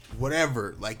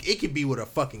 whatever. Like, it could be with a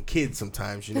fucking kid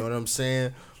sometimes, you know what I'm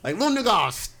saying? Like, little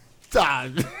nigga, stop.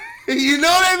 You know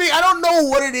what I mean? I don't know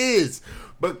what it is.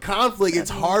 But conflict, it's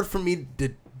hard for me to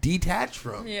detach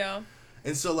from. Yeah.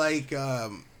 And so, like,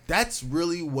 that's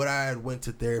really what I went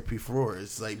to therapy for.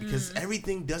 It's like, because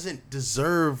everything doesn't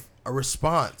deserve a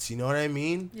response. You know what I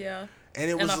mean? Yeah. And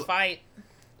it was a fight.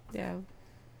 Yeah. And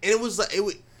it was like,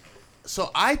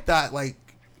 so I thought, like,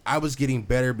 I was getting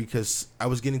better because I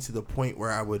was getting to the point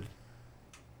where I would,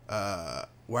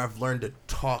 where I've learned to not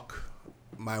talk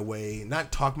my way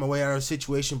out of a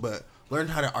situation, but learn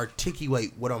how to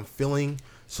articulate what I'm feeling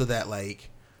so that, like,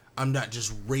 I'm not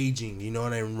just raging, you know,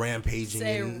 and I'm rampaging.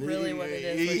 Say really what it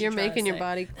is. You're making your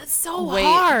body. That's so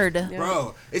hard. Yeah.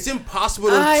 Bro, it's impossible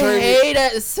to I turn hate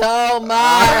it so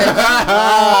much.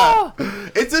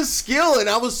 It's a skill, and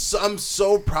I'm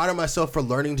so proud of myself for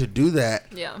learning to do that.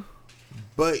 Yeah.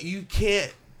 But you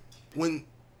can't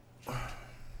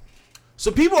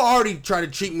So people already try to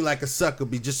treat me like a sucker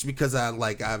just because I'm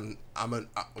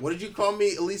what did you call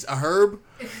me, Elise? A herb?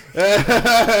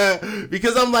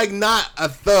 Because I'm like not a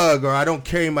thug, or I don't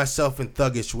carry myself in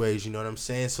thuggish ways, you know what I'm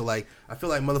saying? So like I feel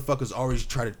like motherfuckers always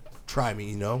try me,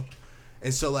 you know?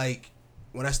 And so like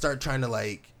when I start trying to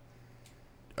like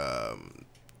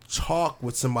talk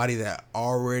with somebody that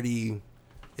already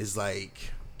is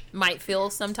like might feel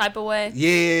some type of way.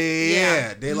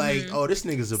 Yeah. They're like, oh, this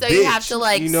nigga's a bitch. So you have to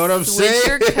like, you know what I'm switch saying?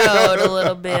 your code a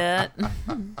little bit.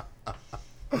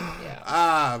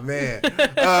 Ah, man.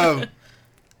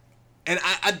 And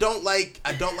I don't like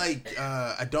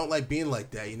being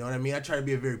like that. You know what I mean? I try to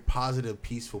be a very positive,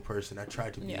 peaceful person. I try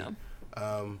to be. Yeah.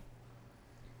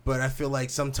 But I feel like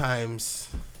sometimes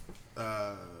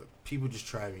people just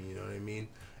try me. You know what I mean?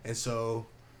 And so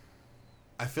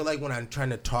I feel like when I'm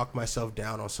trying to talk myself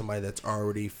down on somebody that's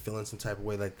already feeling some type of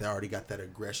way, like they already got that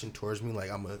aggression towards me,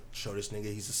 like I'm gonna show this nigga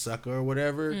he's a sucker or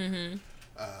whatever. Mm-hmm.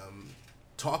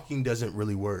 Talking doesn't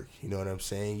really work. You know what I'm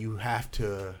saying? You have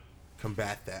to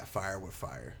combat that fire with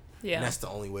fire. Yeah. And that's the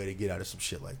only way to get out of some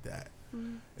shit like that.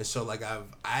 Mm-hmm. And so like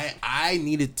I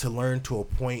needed to learn to a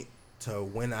point to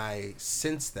when I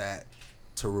sense that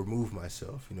to remove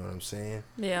myself. You know what I'm saying?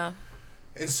 Yeah.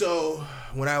 And so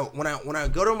when I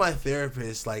go to my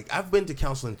therapist, like I've been to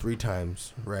counseling 3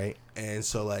 times, right? And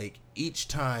so like each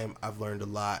time I've learned a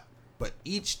lot, but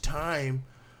each time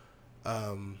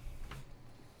I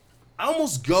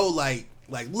almost go like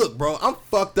look, bro, I'm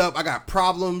fucked up. I got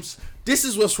problems. This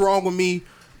is what's wrong with me.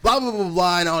 Blah blah blah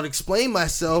blah. And I'll explain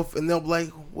myself, and they'll be like,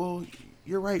 well,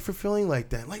 you're right for feeling like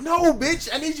that. Like, no, bitch,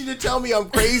 I need you to tell me I'm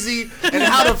crazy and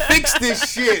how to fix this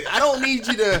shit. I don't need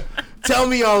you to tell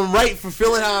me I'm right for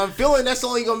feeling how I'm feeling. That's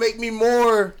only gonna make me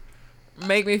more.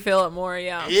 Make me feel it more,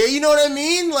 yeah. Yeah, you know what I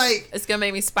mean? Like, it's gonna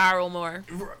make me spiral more.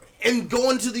 And go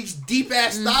into these deep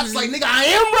ass thoughts, like, nigga, I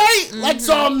am right. Like,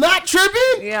 so I'm not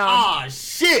tripping. Yeah. Ah,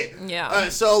 shit. Yeah.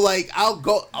 So like,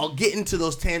 I'll get into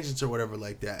those tangents or whatever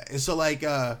like that. And so like,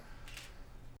 I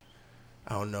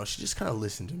don't know. She just kind of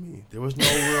listened to me. There was no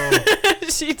real.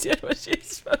 She did what she was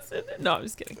supposed to do. No, I'm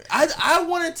just kidding. I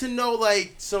wanted to know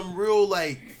like some real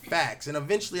like facts, and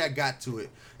eventually I got to it.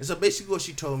 And so basically, what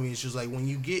she told me is she was like, when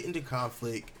you get into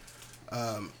conflict,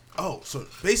 so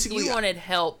basically, you wanted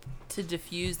help to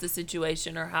diffuse the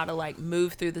situation or how to like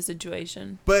move through the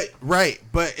situation. But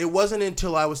it wasn't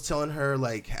until I was telling her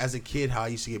like as a kid how I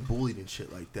used to get bullied and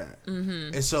shit like that.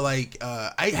 Mm-hmm. And so like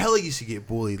I hella used to get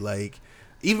bullied, like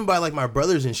even by like my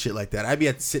brothers and shit like that. I'd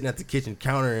be sitting at the kitchen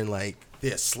counter and like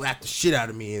they'd slap the shit out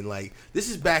of me, and like this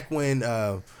is back when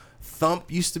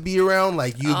Thump used to be around.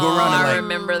 Like you go around and like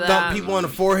remember that. Thump people on the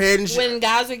forehead and shit. When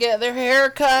guys would get their hair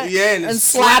cut, yeah, and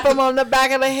slap them on the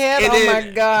back of the head. Oh my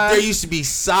god! There used to be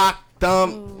sock,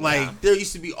 thump, there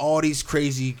used to be all these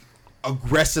crazy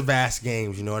aggressive ass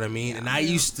games. You know what I mean? And I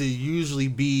used to usually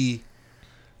be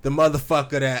the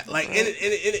motherfucker that like.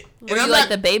 Were you like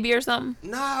the baby or something?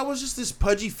 Nah, I was just this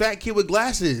pudgy fat kid with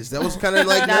glasses. That was kind of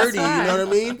like nerdy. You know what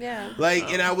I mean? Yeah.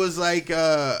 Like, and I was like,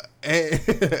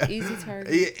 easy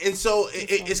target. And so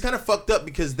it's kind of fucked up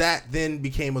because that then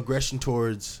became aggression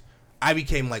towards. I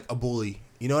became like a bully.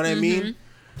 You know what I mean?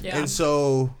 Yeah. And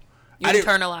so you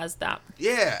internalized that.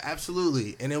 Yeah,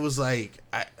 absolutely. And it was like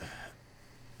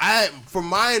for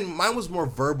mine was more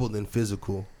verbal than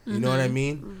physical. You know what I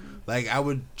mean? Mm-hmm. Like, I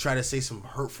would try to say some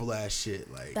hurtful ass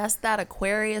shit. Like, that's that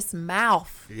Aquarius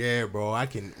mouth. Yeah, bro. I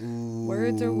can. Ooh.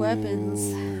 Words are weapons.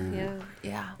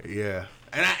 Yeah. Yeah.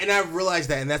 And I realized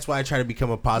that, and that's why I try to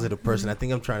become a positive person. I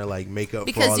think I'm trying to like make up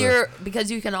because for because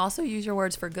you can also use your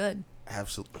words for good.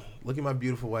 Absolutely. Look at my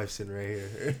beautiful wife sitting right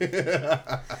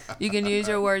here. You can use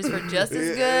your words for just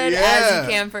as good as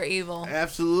you can for evil.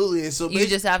 Absolutely. And so you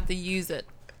just have to use it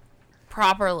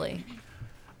properly.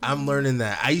 I'm learning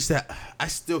that. I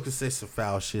still could say some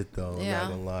foul shit though. I'm not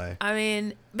gonna lie. I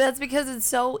mean, that's because it's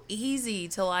so easy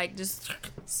to like just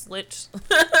switch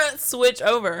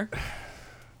over.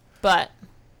 But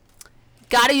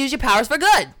gotta use your powers for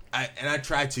good. I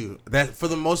try to. That for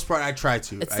the most part, I try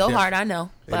to. It's so hard, I know,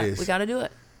 but we gotta do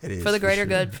it. It is for the greater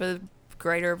good, for the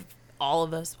greater all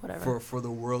of us, whatever. For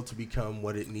the world to become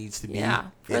what it needs to be. Yeah,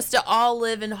 for us to all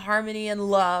live in harmony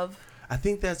and love. I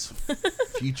think that's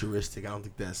futuristic. I don't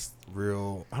think that's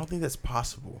real. I don't think that's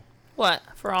possible. What?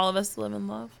 For all of us to live in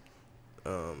love?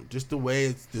 Just the way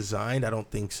it's designed, I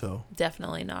don't think so.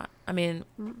 Definitely not. I mean,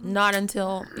 not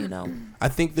until, I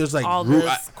think there's like all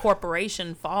this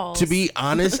corporation falls. To be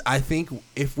honest, I think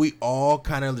if we all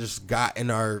kind of just got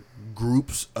in our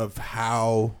groups of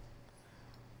how,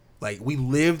 like, we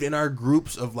lived in our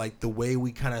groups of like the way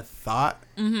we kind of thought,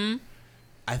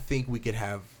 I think we could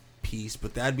have peace,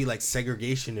 but that'd be like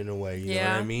segregation in a way. You know what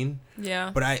I mean?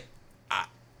 Yeah. But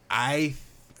I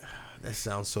That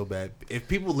sounds so bad. If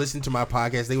people listen to my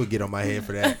podcast, they would get on my head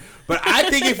for that. But I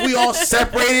think if we all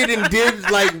separated and did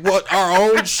like what our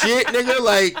own shit, nigga,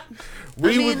 like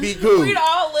we would be cool. We'd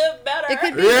all live better. It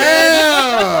could be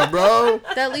Yeah, bro.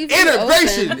 that leaves you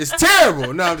Integration open. is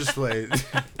terrible. No, I'm just playing.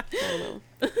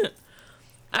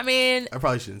 I mean, I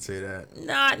probably shouldn't say that.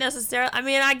 not necessarily. I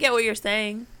mean, I get what you're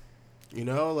saying. You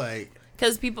know, like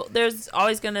Because there's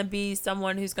always going to be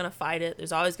someone who's going to fight it.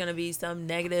 There's always going to be some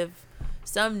negative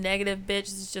bitch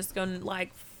that's just going to,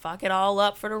 like, fuck it all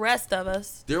up for the rest of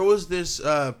us. there was this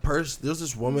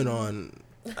woman on,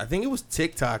 I think it was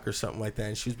TikTok or something like that,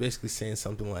 and she was basically saying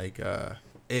something like,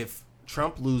 if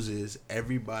Trump loses,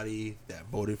 everybody that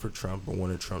voted for Trump or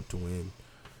wanted Trump to win,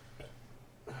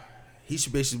 he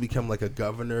should basically become like a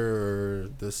governor or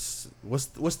this. What's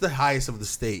the highest of the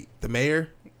state? The mayor?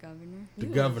 The governor. The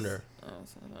governor.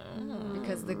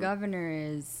 Because the governor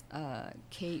is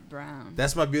Kate Brown.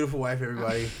 That's my beautiful wife,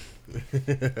 everybody.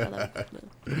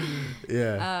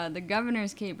 Yeah. The governor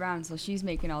is Kate Brown, so she's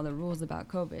making all the rules about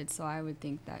COVID. So I would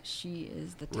think that she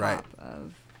is the top Right.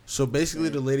 of. So basically,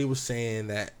 the lady was saying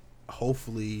that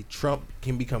hopefully Trump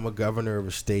can become a governor of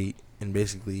a state, and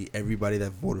basically everybody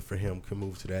that voted for him can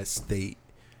move to that state,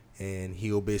 and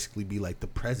he'll basically be like the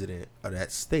president of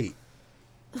that state.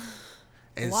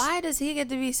 And Why does he get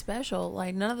to be special?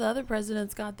 Like, none of the other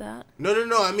presidents got that. No.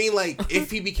 I mean, like, if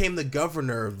he became the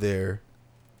governor of there.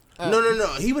 No.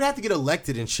 He would have to get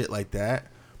elected and shit like that.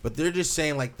 But they're just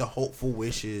saying, like, the hopeful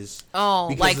wishes. Oh,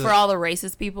 because like of- for all the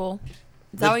racist people?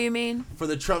 Is that what you mean? For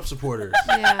the Trump supporters.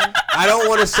 Yeah. I don't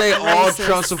want to say all Racist.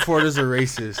 Trump supporters are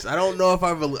racist. I don't know if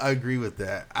I agree with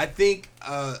that. I think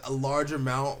a large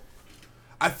amount.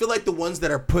 I feel like the ones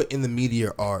that are put in the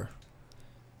media are.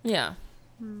 Yeah.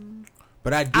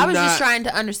 But I do I was not. just trying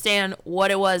to understand what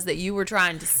it was that you were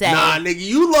trying to say. Nah, nigga,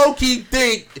 you low key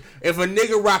think if a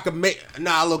nigga rock a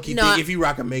I low key No, think if you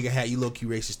rock a mega hat, you low key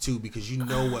racist too because you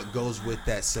know what goes with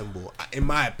that symbol. In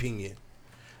my opinion,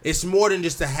 it's more than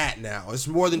just a hat now. It's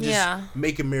more than just Yeah.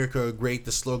 "Make America Great,"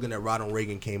 the slogan that Ronald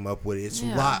Reagan came up with. It's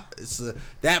Yeah. a lot.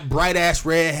 That bright ass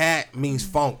red hat means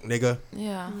funk, nigga.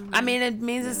 Yeah. I mean, it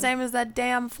means the same as that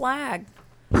damn flag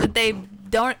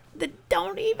that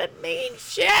don't even mean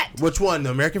shit. Which one?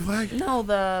 The American flag? No,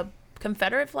 the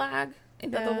Confederate flag.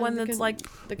 Ain't that the one that's like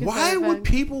Why would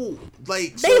people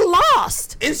like? they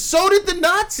lost? And so did the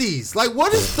Nazis. Like,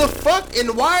 what is the fuck?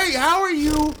 And why? How are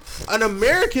you an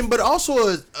American but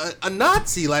also a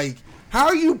Nazi? Like, how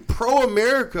are you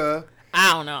pro-America?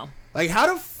 I don't know. Like,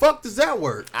 how the fuck does that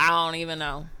work? I don't even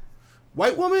know.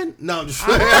 White woman? No, I'm just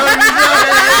saying.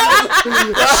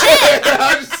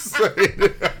 I'm just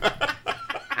saying.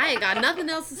 I ain't got nothing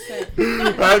else to say.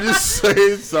 I'm just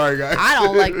saying. Sorry, guys. I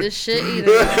don't like this shit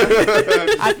either.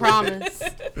 Y'all. I promise.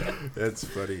 That's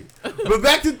funny. But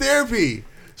back to therapy.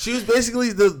 She was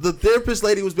basically the therapist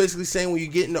lady was basically saying when you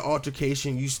get into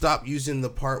altercation, you stop using the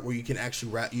part where you can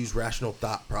actually use rational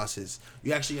thought process.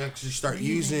 You actually start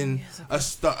using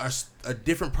a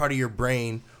different part of your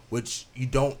brain which you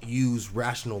don't use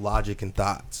rational logic and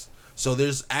thoughts. So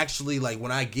there's actually, like, when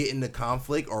I get into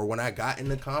conflict or when I got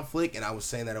into conflict and I was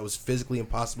saying that it was physically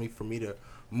impossible for me to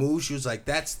move, she was like,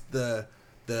 that's the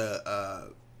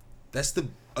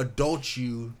adult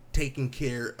you taking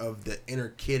care of the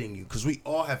inner kid in you, because we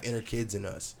all have inner kids in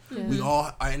us. Yeah. We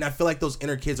all, and I feel like those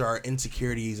inner kids are our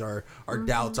insecurities, our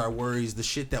doubts, our worries, the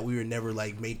shit that we were never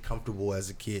like made comfortable as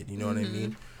a kid. You know what I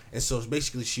mean? And so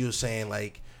basically, she was saying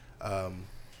like,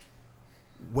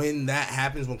 when that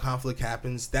happens, when conflict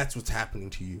happens, that's what's happening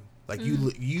to you. Like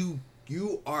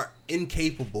you are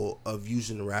incapable of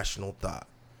using rational thought.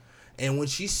 And when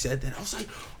she said that, I was like,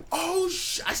 "Oh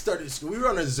I started. We were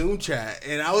on a Zoom chat,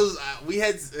 and I was.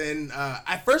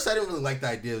 At first, I didn't really like the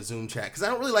idea of Zoom chat because I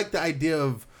don't really like the idea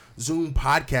of Zoom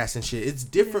podcasts and shit. It's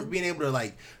different being able to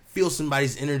like feel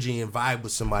somebody's energy and vibe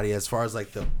with somebody as far as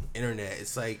like the internet.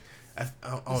 It's like I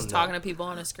don't Just know. talking to people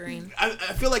on a screen. I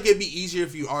feel like it'd be easier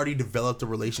if you already developed a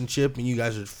relationship and you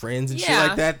guys are friends and shit Yeah.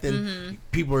 like that. Then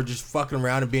people are just fucking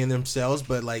around and being themselves.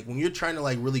 But like when you're trying to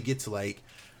like really get to like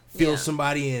feel Yeah.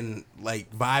 somebody and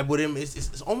like vibe with him,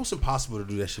 it's almost impossible to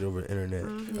do that shit over the internet.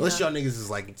 Unless y'all niggas is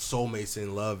like soulmates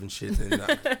in love and shit. Then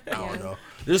I don't know.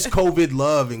 There's COVID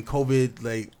love and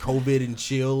COVID and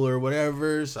chill or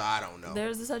whatever. So I don't know.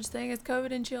 There's a such thing as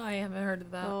COVID and chill. I haven't heard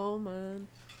of that. Oh man.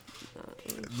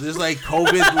 There's like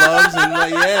COVID loves and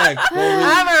like I COVID.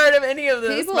 haven't heard of any of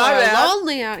this. People My are bad.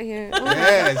 lonely out here.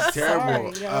 Yeah, it's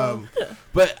terrible. Sorry, y'all.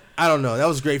 But I don't know. That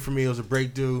was great for me. It was a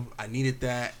breakthrough. I needed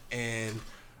that, and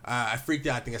I freaked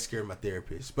out. I think I scared my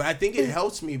therapist, but I think it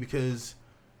helps me because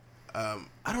I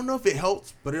don't know if it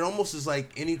helps, but it almost is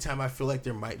like anytime I feel like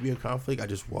there might be a conflict, I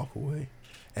just walk away,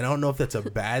 And I don't know if that's a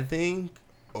bad thing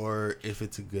or if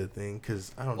it's a good thing,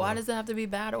 because I don't know. Why does it have to be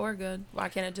bad or good? Why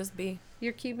can't it just be?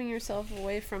 You're keeping yourself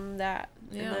away from that,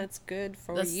 Yeah. and that's good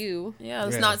for That's- you. Yeah,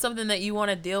 it's Yeah. not something that you want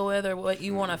to deal with or what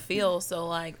you want to feel. So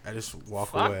like, I just walk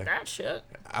fuck away. that shit.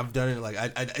 I've done it like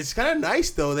I it's kind of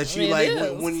nice though that you It like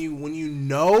is. when you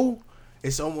know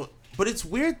it's almost, but it's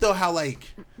weird though how like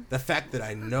the fact that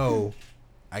I know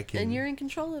I can, And you're in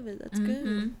control of it. That's Mhm.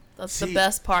 good. That's See- the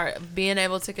best part, being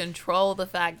able to control the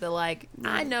fact that like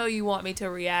I know you want me to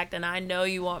react and I know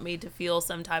you want me to feel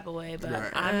some type of way, but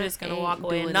Right. I'm just gonna Ain't walk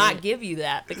away and doing not it. give you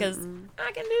that because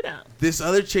I can do that. this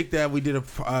other chick that we did a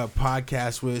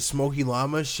podcast with, Smokey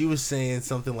Llama, she was saying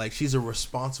something like she's a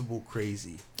responsible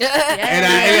crazy. And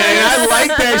I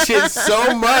like that shit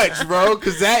so much, bro,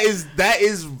 because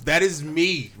that is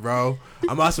me, bro.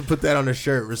 I'm also put that on a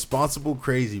shirt, responsible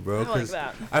crazy, bro. I like 'Cause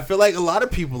that. I feel like a lot of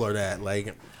people are that.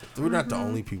 Like, we're not the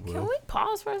only people. Can though. we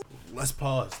pause for a Let's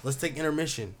pause. Let's take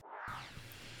intermission.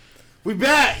 We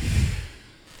back.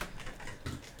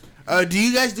 Do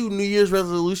you guys do New Year's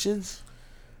resolutions?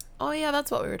 Oh yeah, that's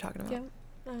what we were talking about.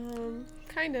 Yeah.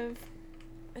 Kind of.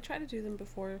 I try to do them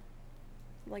before,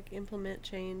 like implement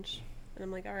change, and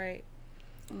I'm like, all right,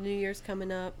 New Year's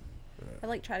coming up. I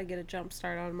like try to get a jump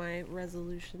start on my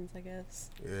resolutions, I guess.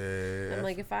 Yeah. I'm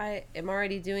like, if I am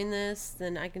already doing this,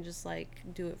 then I can just like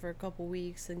do it for a couple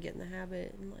weeks and get in the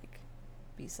habit and like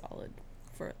be solid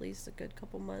for at least a good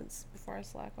couple months before I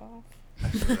slack off.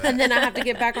 And then I have to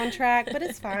get back on track, but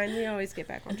it's fine. We always get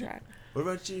back on track. What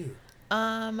about you?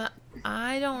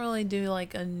 I don't really do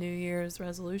like a New Year's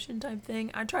resolution type thing.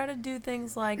 I try to do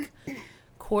things like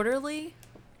quarterly,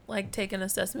 like take an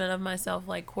assessment of myself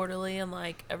like quarterly, and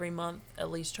like every month at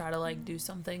least try to like do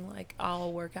something. Like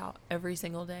I'll work out every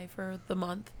single day for the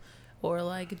month, or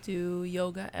like do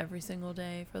yoga every single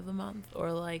day for the month,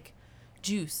 or like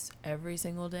juice every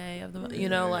single day of the month, you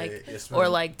know, like, Yes, or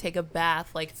ma'am. like take a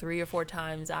bath like 3 or 4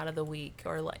 times out of the week,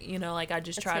 or like, you know, like I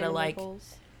just try to Attainable like,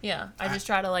 goals. yeah, I just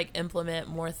try to like implement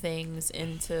more things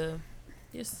into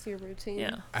just, It's your routine.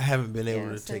 yeah, I haven't been able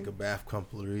Yeah, to take same. a bath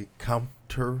comfortably.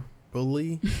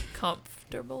 comfortably.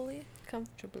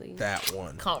 That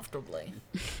one. Comfortably.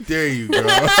 There you go.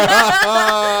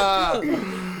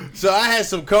 So I had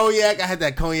some cognac. I had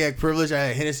that cognac privilege. I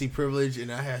had Hennessy privilege,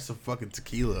 and I had some fucking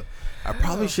tequila. I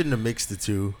probably shouldn't have mixed the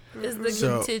two. Is the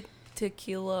So-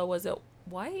 tequila, was it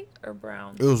white or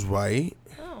brown? It was white.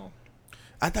 Oh,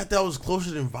 I thought that was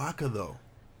closer than vodka though.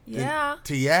 yeah.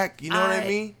 To yak, you know what I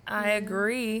mean? I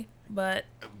agree, but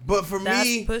But for that's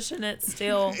me, pushing it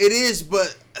still. it is.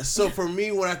 But so for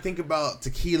me, when I think about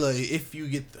tequila, if you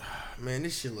get, man,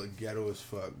 this shit look ghetto as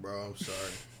fuck, bro. I'm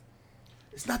sorry.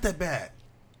 It's not that bad.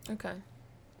 Okay.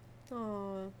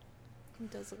 Oh,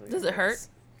 it does look like Does it hurt?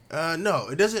 No,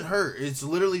 it doesn't hurt. It's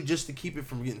literally just to keep it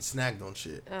from getting snagged on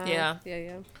shit. Yeah.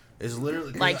 Yeah. It's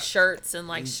literally Like shirts and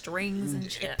like strings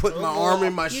and shit. put my arm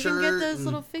in my You shirt. can get those and-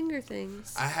 little finger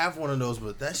things. I have one of those,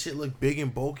 but that shit look big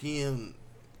and bulky and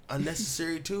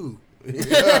unnecessary too.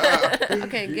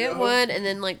 Okay, You get know? one and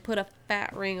then like put a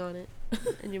fat ring on it,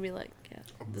 and you'll be like, yeah,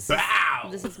 Bow.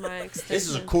 this is my extension. This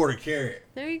is a quarter carat.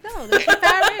 There you go. There's a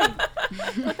fat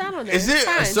ring. Put that on there. Is It's it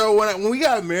fine. so when we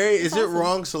got married? Is it awesome.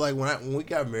 wrong? So like when we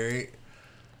got married,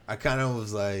 I kind of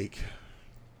was like,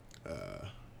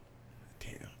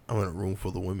 damn, I'm in a room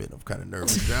full of women. I'm kind of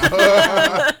nervous now.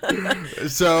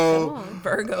 So Come on.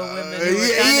 Virgo women who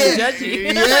are kind of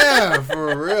judgy. yeah,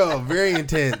 for real, very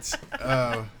intense.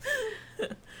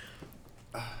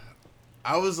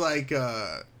 I was like,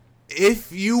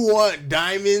 if you want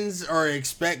diamonds or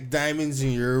expect diamonds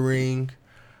in your ring,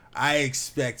 I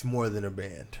expect more than a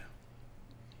band.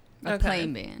 A Okay.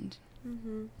 plain band.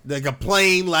 Like a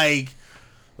plain, like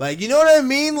you know what I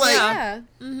mean? Like, Yeah.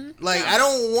 like I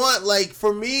don't want, like,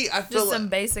 for me, I feel Just like, some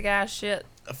basic ass shit.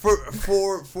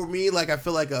 for me, like, I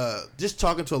feel like just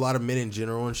talking to a lot of men in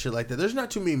general and shit like that. There's not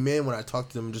too many men when I talk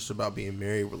to them just about being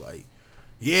married. We're like,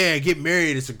 yeah, get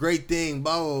married. It's a great thing.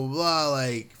 Blah blah blah.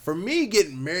 Like for me,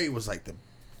 getting married was like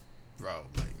like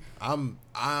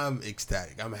I'm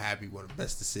ecstatic. I'm happy. One of the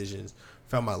best decisions.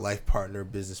 Found my life partner,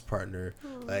 business partner,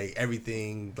 like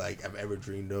everything like I've ever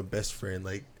dreamed of. Best friend,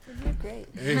 like You're great.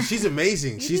 and she's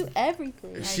amazing. You She's do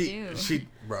everything. I she do. she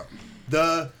bro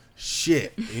the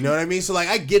shit. You know what I mean? So like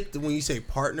I get when you say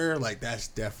partner, like that's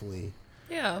definitely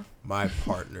Yeah. my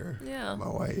partner. Yeah. My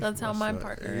wife. That's how my son.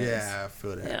 partner is. Yeah, I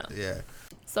feel that. Yeah.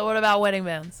 So what about wedding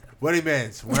bands? Wedding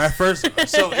bands. When I first,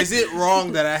 so is it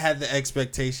wrong that I had the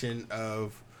expectation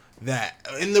of that?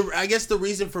 And I guess the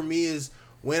reason for me is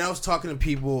when I was talking to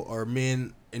people or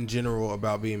men in general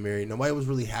about being married, nobody was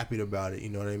really happy about it. You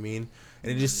know what I mean?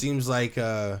 And it just seems like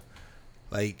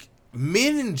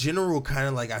men in general kind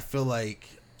of like, I feel like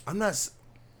I'm not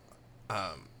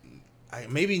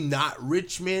maybe not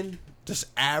rich men, just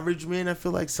average men, I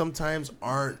feel like sometimes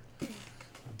aren't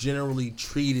generally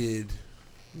treated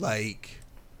like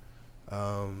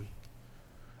I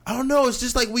don't know, it's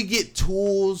just like we get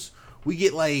tools, we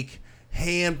get like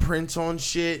handprints on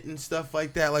shit and stuff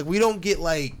like that. Like we don't get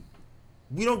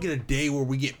a day where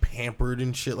we get pampered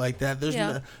and shit like that.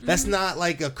 That's not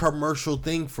like a commercial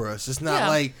thing for us. It's not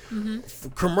like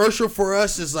commercial for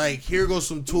us is like, here goes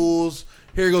some tools,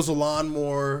 here goes a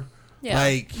lawnmower. Yeah.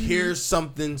 Like here's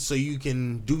something so you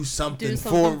can do something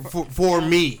for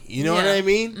me. You know what I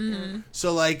mean? Mm-hmm.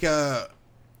 So like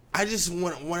I just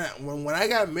when I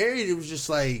got married, it was just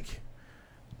like,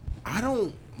 I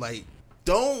don't like,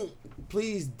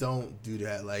 please don't do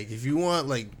that. Like if you want,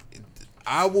 like,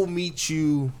 I will meet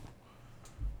you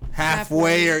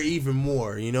halfway or even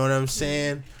more. You know what I'm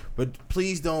saying? But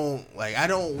please don't, like, I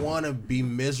don't want to be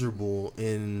miserable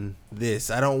in this.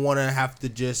 I don't want to have to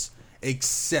just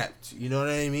accept. You know what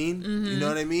I mean? Mm-hmm. You know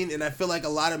what I mean? And I feel like a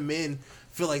lot of men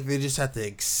feel like they just have to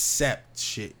accept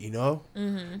shit, you know?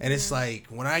 Mm-hmm. And it's like,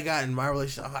 when I got in my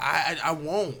relationship, I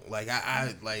won't. Like,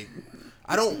 I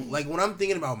don't, like, when I'm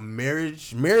thinking about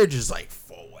marriage is like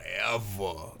forever.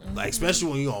 Mm-hmm. Like, especially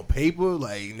when you're on paper,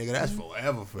 like, nigga, that's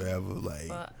forever.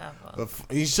 Like, but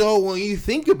so when you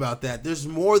think about that, there's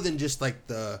more than just like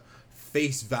the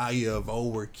face value of, oh,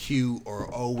 we're cute, or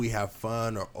oh, we have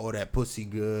fun, or oh, that pussy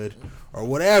good, or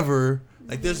whatever.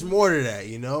 Like, there's more to that,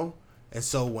 you know? And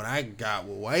so when I got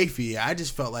with wifey, I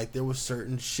just felt like there was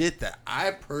certain shit that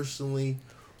I personally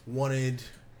wanted.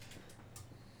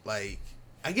 Like,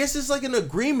 I guess it's like an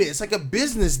agreement. It's like a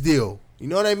business deal. You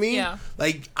know what I mean? Yeah.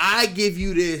 Like, I give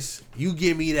you this, you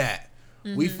give me that.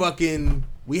 Mm-hmm.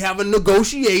 We have a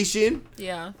negotiation.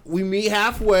 Yeah. We meet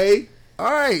halfway. All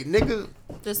right, nigga.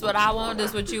 This what I want,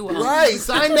 this what you want. Right.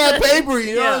 Sign that paper,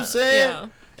 you know what I'm saying? Yeah.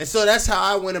 And so that's how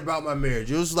I went about my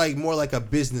marriage. It was like more like a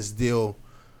business deal.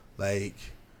 Like,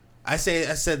 I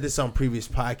said this on previous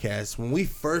podcasts. When we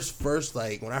first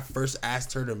like, when I first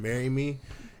asked her to marry me,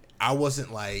 I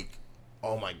wasn't like,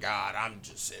 oh my God, I'm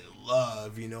just in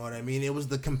love. You know what I mean? It was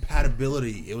the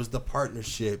compatibility. It was the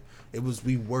partnership. It was,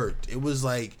 we worked. It was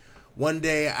like, one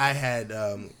day I had,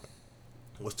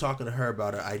 was talking to her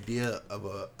about an idea of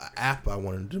a app I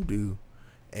wanted to do.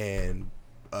 And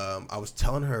I was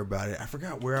telling her about it. I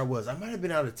forgot where I was. I might have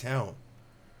been out of town.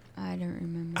 I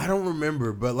don't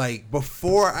remember, but like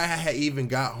before I had even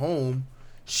got home,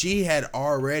 she had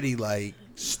already like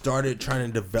started trying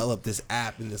to develop this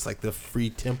app and this like the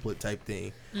free template type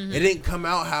thing. Mm-hmm. It didn't come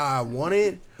out how I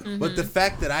wanted, but the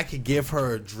fact that I could give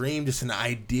her a dream, just an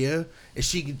idea, and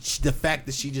the fact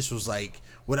that she just was like,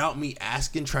 without me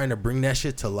asking, trying to bring that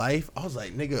shit to life, I was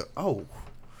like, nigga, oh,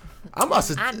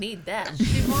 I need that.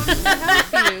 She wants to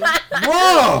help you.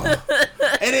 Bro!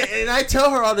 And I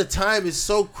tell her all the time, it's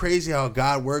so crazy how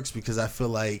God works, because I feel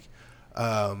like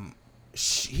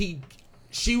she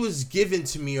was given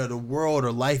to me, or the world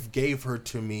or life gave her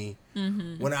to me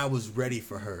when I was ready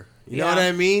for her. You know what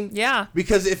I mean? Yeah.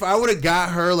 Because if I would have got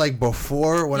her like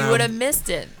before, when you would have missed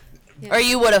it. Yeah. Or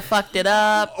you would have fucked it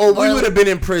up. Or we would have been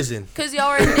in prison. Because y'all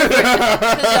are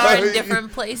in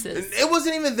different places. It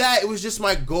wasn't even that. It was just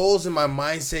my goals and my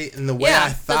mindset and the way I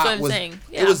thought that's what I'm saying.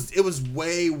 Yeah. It was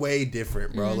way, way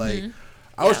different, bro. Mm-hmm. Like,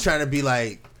 I was trying to be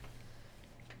like,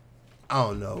 I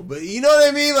don't know. But you know what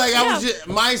I mean? Like, I was just,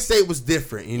 my state was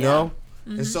different, you know?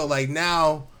 Mm-hmm. And so, like,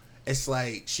 now it's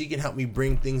like she can help me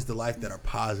bring things to life that are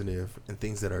positive and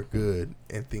things that are good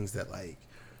and things that, like,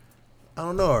 I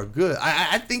don't know, are good.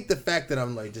 I think the fact that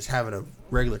I'm like just having a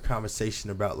regular conversation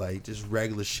about like just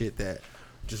regular shit that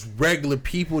just regular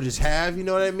people just have, you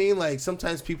know what I mean? Like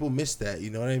sometimes people miss that, you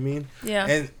know what I mean? Yeah.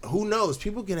 And who knows?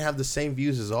 People can have the same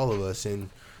views as all of us, and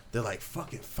they're like,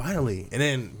 fucking finally. And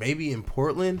then maybe in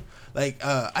Portland, like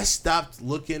I stopped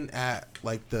looking at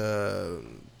like the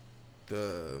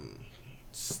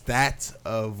stats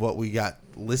of what we got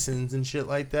listens and shit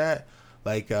like that.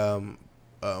 Like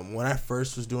when I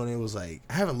first was doing it, it was like,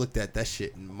 I haven't looked at that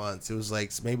shit in months. It was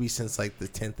like maybe since like the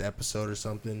 10th episode or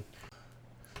something.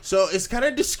 So it's kind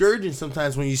of discouraging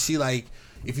sometimes when you see like,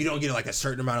 if you don't get like a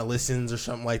certain amount of listens or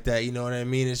something like that, you know what I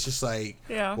mean? It's just like,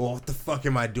 well, what the fuck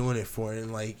am I doing it for?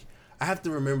 And like, I have to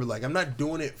remember, like, I'm not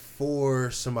doing it for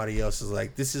somebody else's.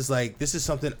 Like, this is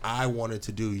something I wanted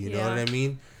to do, you know what I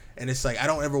mean? And it's like, I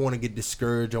don't ever want to get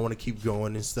discouraged. I want to keep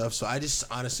going and stuff. So I just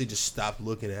honestly just stopped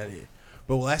looking at it.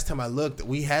 But last time I looked,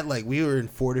 we were in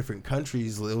 4 different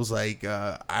countries. It was like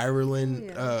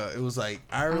Ireland. It was like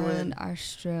Ireland,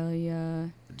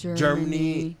 Australia,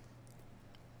 Germany,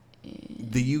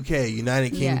 the UK, United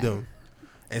Kingdom.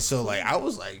 And so like I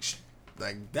was like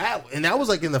that, and that was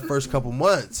like in the first couple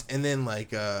months, and then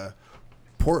like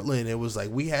Portland, it was like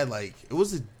we had like it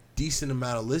was a decent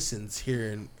amount of listens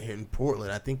here in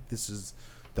Portland. I think this is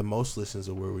the most listens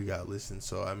of where we got listens.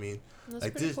 So I mean, That's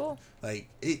like pretty this, cool. like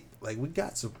it, like we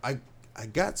got some. I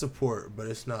got support, but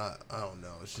it's not. I don't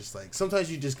know. It's just like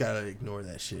sometimes you just gotta ignore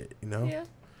that shit, you know. Yeah.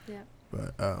 Yeah.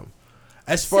 But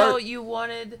as far So you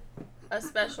wanted a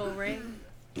special ring?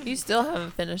 You still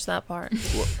haven't finished that part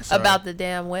sorry. about the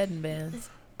damn wedding bands.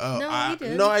 Oh, No, I, he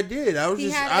did. no, I did. I was He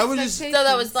just. had I was just. So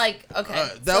that was like okay.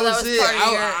 That so was it. part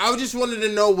of your- I just wanted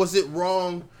to know, was it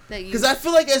wrong? That you- Because I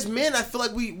feel like as men, I feel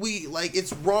like we like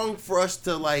it's wrong for us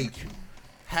to like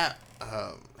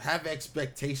have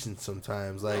expectations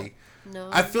sometimes. Like No.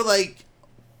 I feel like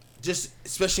just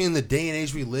especially in the day and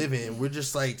age we live in, we're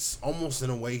just like almost in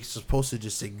a way supposed to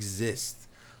just exist.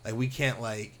 Like we can't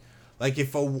like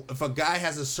if a guy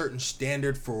has a certain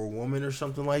standard for a woman or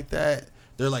something like that,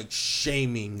 they're like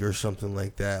shaming or something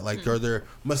like that. Like or they're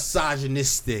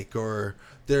misogynistic or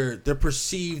they're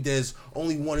perceived as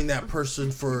only wanting that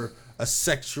person for a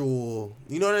sexual,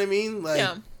 you know what I mean? Like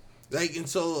Yeah. like and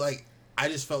so like I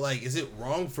just felt like, is it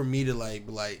wrong for me to like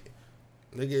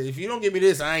nigga, if you don't give me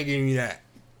this, I ain't giving you that.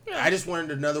 Yeah. I just wanted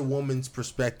another woman's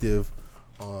perspective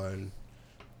on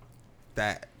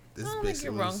that. This I don't think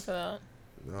basically you're wrong is- for that.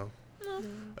 No. No.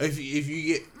 If you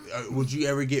get, would you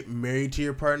ever get married to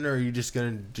your partner, or are you just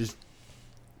gonna just,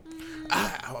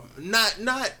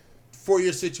 not for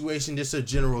your situation, just a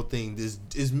general thing?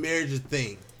 Is marriage a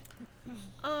thing?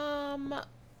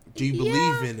 Do you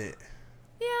believe in it?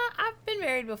 Yeah, I've been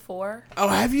married before. Oh,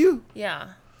 have you? Yeah.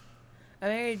 I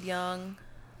married young.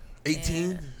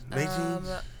 18, and,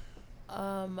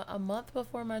 19? A month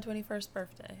before my 21st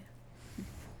birthday.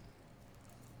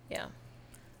 Yeah.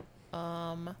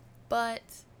 But,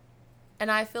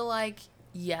 and I feel like,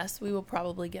 yes, we will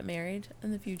probably get married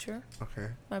in the future, Okay.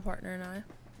 my partner and I.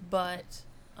 But,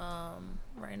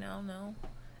 right now, no.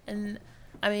 And,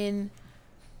 I mean,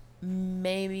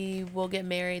 maybe we'll get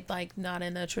married, like, not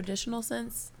in a traditional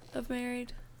sense of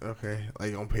married. Okay.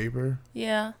 Like on paper?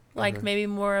 Yeah. Like, Okay. maybe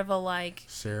more of a, like,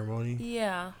 Ceremony?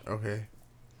 yeah. Okay.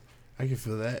 I can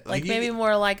feel that. Like, you- maybe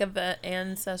more like of an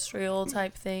ancestral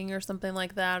type thing or something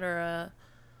like that, or a,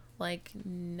 like,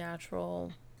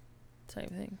 natural type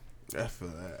thing. I feel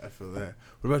that.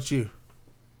 What about you?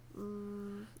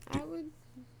 I would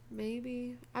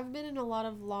maybe. I've been in a lot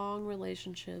of long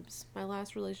relationships. My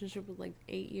last relationship was like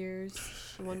 8 years.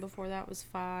 The one before that was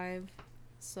 5.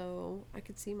 So I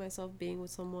could see myself being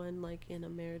with someone like in a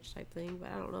marriage type thing,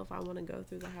 but I don't know if I want to go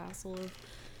through the hassle of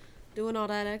doing all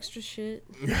that extra shit.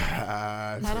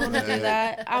 I don't want to do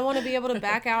that. I want to be able to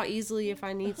back out easily if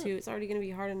I need to. It's already going to be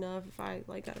hard enough if I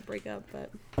like got to break up, but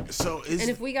So is and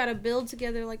if we got to build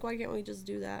together, like why can't we just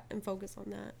do that and focus on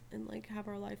that and like have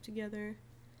our life together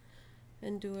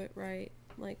and do it right?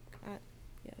 Like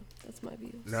yeah, that's my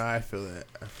view. No, I feel that.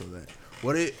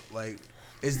 What it like?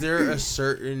 Is there a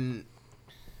certain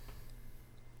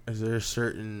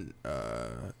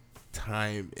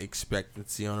time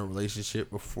expectancy on a relationship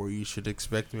before you should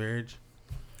expect marriage?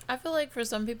 I feel like for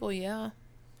some people, yeah.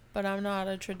 But I'm not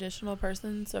a traditional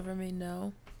person, so for me,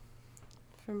 no.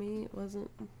 For me, it wasn't.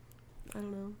 I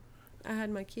don't know. I had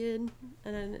my kid,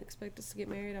 and I didn't expect us to get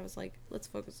married. I was like, let's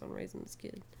focus on raising this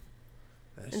kid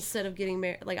instead of getting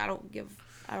married. Like I don't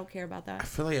care about I that.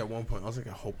 feel like at one point I was like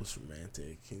a hopeless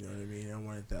romantic. You know what I mean? I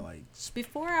wanted that like.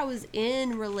 Before I was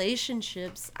in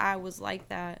relationships, I was like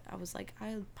that. I was like,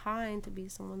 I pine to be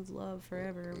someone's love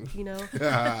forever, you know?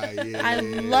 I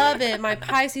love it. My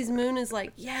Pisces moon is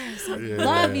like, yes, I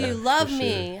love you, love for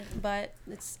me. But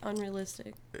it's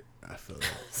unrealistic. I feel that.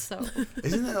 So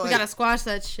Isn't that like? we gotta squash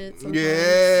that shit sometimes.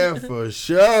 Yeah, for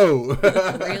sure.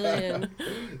 Reel it in.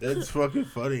 That's fucking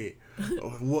funny.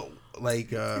 What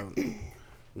like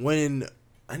when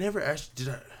I never asked,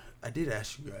 I did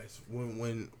ask you guys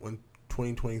when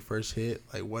 2020 first hit,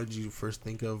 like what did you first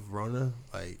think of Rona?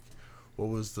 Like what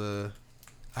was the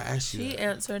I asked you She that.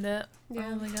 answered it. Yeah. I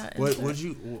only got What into would it.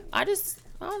 you I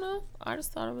don't know. I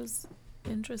just thought it was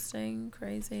interesting,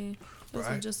 crazy. It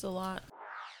wasn't Right. just a lot.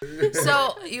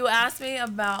 So you asked me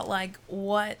about like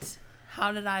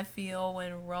how did I feel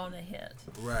when Rona hit?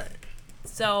 right.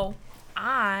 So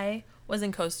I was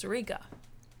in Costa Rica.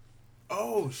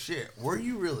 Oh shit, were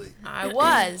you really? I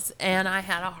was, and I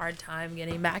had a hard time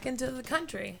getting back into the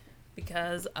country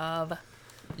because of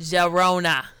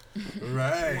Rona.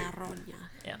 Right.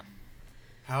 Yeah.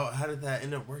 How did that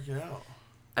end up working out?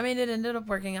 I mean, it ended up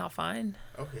working out fine,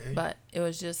 Okay. but it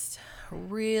was just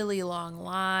really long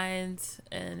lines,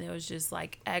 and it was just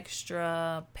like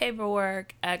extra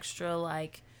paperwork, extra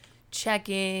like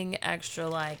checking, extra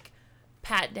like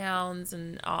pat downs,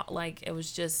 and like it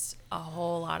was just a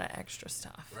whole lot of extra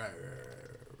stuff. Right.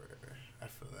 I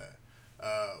feel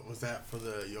that. Was that for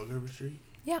the yoga retreat?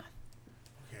 Yeah.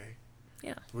 Okay.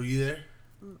 Yeah. Were you there?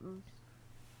 Mm-mm.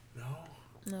 No.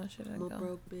 No, she didn't I'm a go.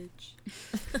 broke bitch.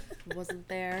 Wasn't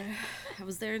there. I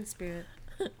was there in spirit.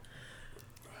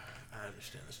 I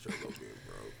understand the struggle of being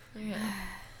broke. Yeah.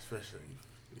 Especially,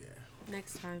 yeah.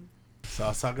 Next time. So I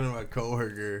was talking to my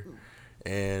coworker,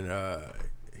 and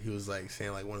he was like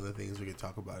saying like one of the things we could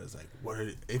talk about is like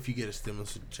if you get a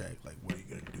stimulus check, like what are you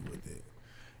gonna do with it?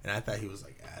 And I thought he was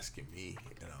like asking me,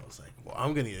 and I was like, well,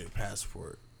 I'm gonna get a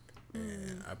passport,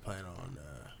 and I plan on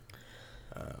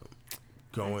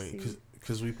going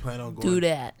because we plan on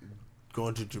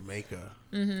going to Jamaica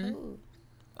Mm-hmm.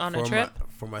 On a for trip?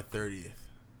 for my 30th,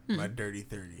 my dirty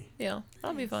 30. Yeah,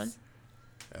 that'll be fun.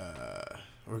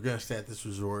 We're gonna stay at this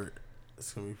resort.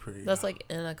 It's gonna be pretty. That's like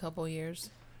in a couple years.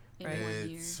 In Right. 1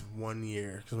 year. It's 1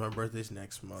 year because my birthday's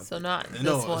next month. So not this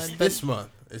no, one, it's but this month.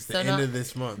 It's the so end not of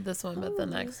this month. this one, but the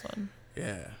next one.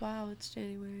 Yeah. Wow, it's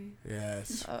January. Yeah.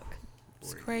 It's Fuck.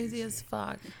 It's crazy as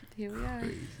fuck. Here we are.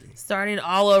 crazy. Starting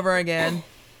all over again.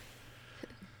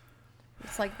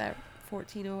 It's like that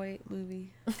 1408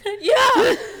 movie.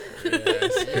 Yeah.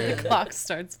 The clock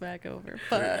starts back over.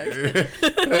 Fuck.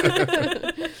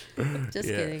 Just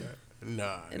Yeah. kidding.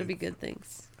 Nah. It'll be good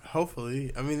things.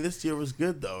 Hopefully. I mean, this year was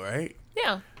good though, right?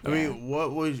 Yeah. I mean,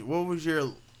 what was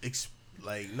your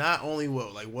like? Not only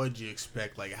what did you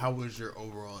expect? Like, how was your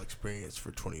overall experience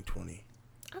for 2020?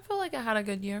 I feel like I had a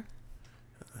good year.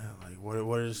 Like,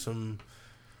 what are some?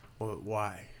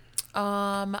 Why?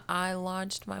 I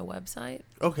launched my website,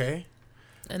 Okay.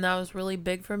 and that was really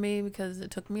big for me because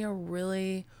it took me a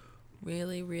really,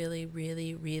 really, really,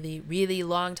 really, really, really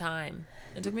long time.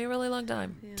 It took me a really long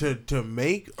time Yeah. To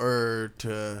make or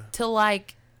to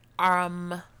like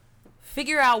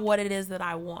figure out what it is that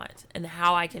I want and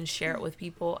how I can share it with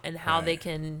people and how they Right.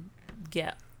 can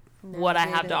get what I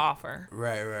have to offer.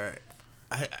 right.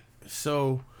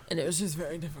 So And it was just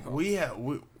very difficult.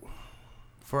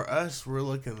 for us, we're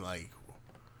looking like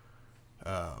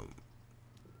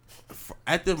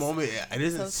at the moment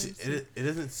it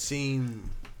doesn't seem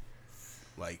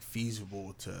like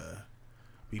feasible to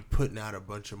be putting out a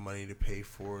bunch of money to pay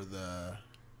for the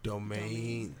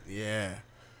domain. Yeah.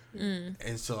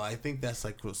 And so I think that's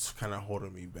like what's kind of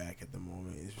holding me back at the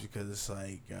moment is because it's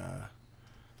like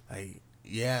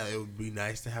yeah, it would be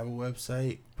nice to have a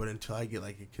website, but until I get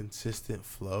like a consistent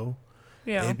flow,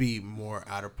 Yeah. it'd be more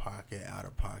out of pocket.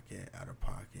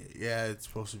 Yeah, it's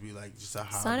supposed to be like just a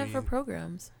hobby. Sign up for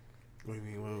programs. What do you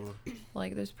mean? What?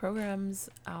 Like there's programs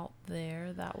out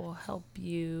there that will help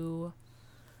you.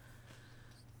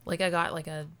 Like I got like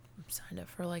signed up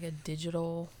for like a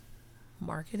digital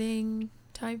marketing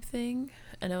type thing,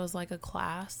 and it was like a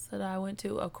class that I went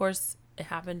to. Of course, it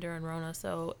happened during Rona,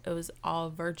 so it was all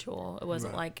virtual. It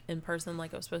wasn't Right. like in person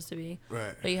like it was supposed to be.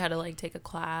 Right. But you had to like take a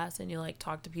class and you like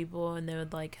talk to people, and they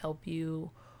would like help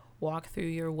you walk through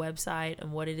your website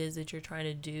and what it is that you're trying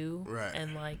to do. Right.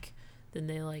 And like then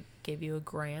they like gave you a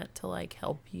grant to like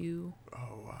help you.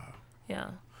 Oh wow.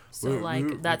 Yeah. So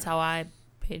We- that's how I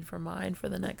paid for mine for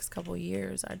the next couple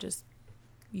years. I just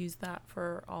used that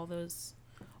for all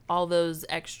those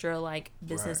extra like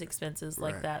business Right. expenses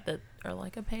like Right. that are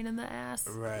like a pain in the ass.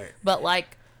 Right. But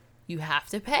like you have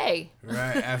to pay.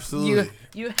 Right. Absolutely.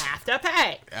 You have to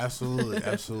pay.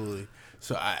 Absolutely.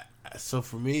 So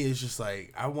for me, it's just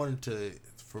like I'm gonna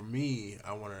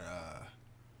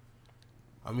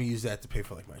use that to pay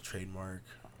for like my trademark.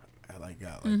 I like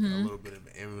got like a little bit of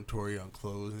inventory on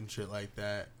clothes and shit like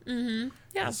that. Mm-hmm.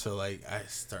 Yeah. And so like I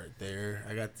start there.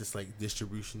 I got this like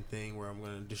distribution thing where I'm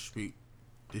gonna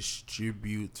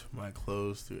distribute my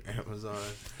clothes through Amazon.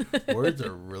 Words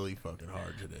are really fucking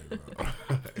hard today, bro.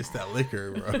 It's that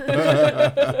liquor, bro.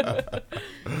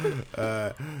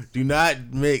 Do not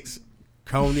mix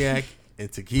cognac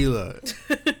and tequila.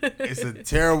 It's a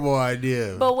terrible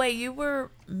idea. But wait, you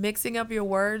were mixing up your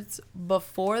words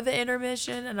before the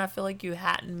intermission, and I feel like you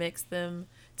hadn't mixed them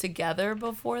together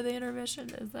before the intermission.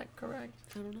 Is that correct?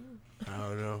 I don't know. I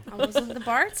don't know. I wasn't the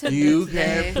bartender. You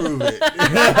today. can't prove it.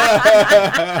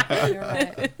 You're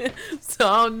right. So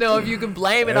I don't know if you can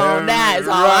blame it on that. Is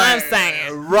all I'm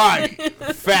saying. Right.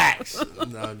 Facts.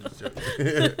 No, I'm just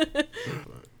joking.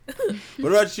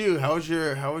 What about you? How was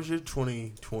your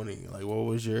 2020? Like, what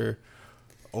was your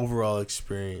overall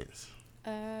experience?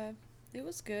 It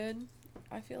was good.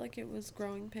 I feel like it was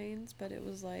growing pains, but it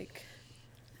was like.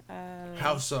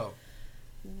 How so?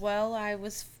 Well, I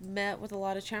was met with a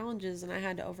lot of challenges, and I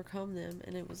had to overcome them,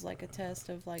 and it was like a test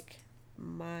of like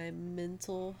my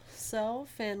mental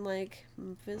self and like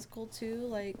physical too.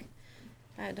 Like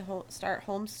I had to start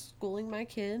homeschooling my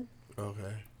kid.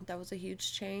 Okay. That was a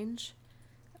huge change.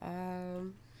 I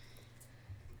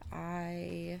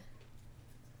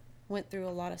went through a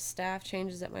lot of staff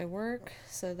changes at my work,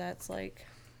 so that's like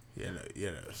Yeah,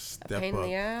 a step pain in up.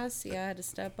 the ass. Yeah, I had to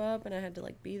step up and I had to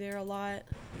like be there a lot.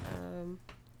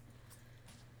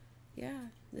 Yeah,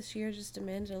 this year just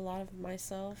demanded a lot of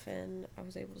myself, and I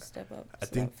was able to step up.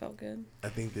 So that felt good. I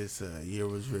think this year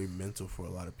was very mental for a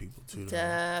lot of people too. Though.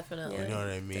 Definitely. You know what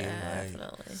I mean?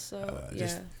 Definitely. So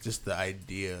Just the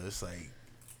idea. It's like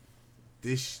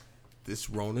this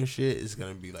Rona shit is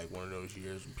gonna be like one of those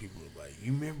years when people are like,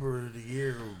 you remember the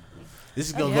year? This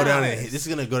is gonna go down. This is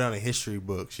gonna go down in history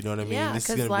books. You know what I mean? Yeah, this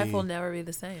is because gonna life will never be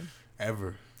the same.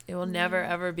 ever. It will never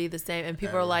ever be the same. And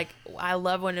people are like, I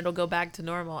love when it'll go back to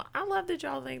normal. I love that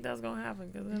y'all think that's gonna happen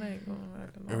because it ain't going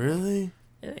back to normal. Really?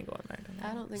 It ain't going back to normal.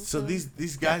 I don't think so. So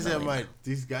these guys at my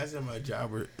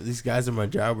job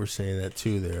were saying that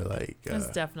too. They're like, It's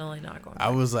definitely not going. I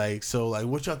was like, so like,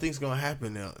 what y'all think's gonna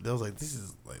happen now? They was like, this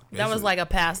is like That was like a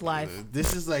past life.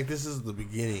 This is the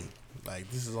beginning. Like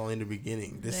this is only the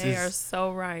beginning. They are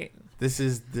so right. This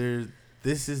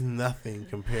is nothing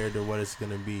compared to what it's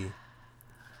gonna be.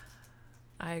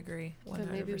 I agree. 100%.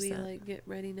 But maybe we like get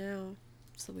ready now,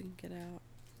 so we can get out,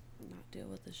 and not deal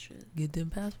with this shit. Get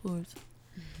them passports.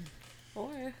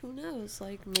 Or who knows?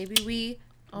 Like maybe we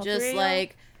All just three of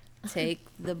like take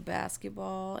the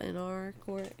basketball in our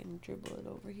court and dribble it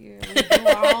over here. We do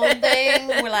our own thing.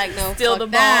 We're like, no, Steal fuck the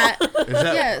ball.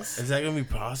 that. Is that gonna be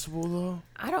possible though?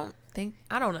 I don't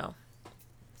know.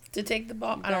 To take the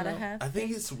ball, I don't know. I think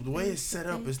it's the way it's set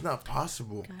up. It's not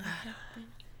possible.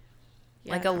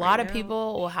 Like a lot of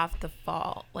people will have to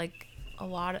fall. Like a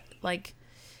lot of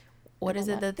what is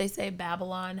it that they say?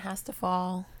 Babylon has to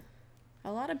fall.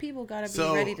 A lot of people gotta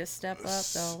be ready to step up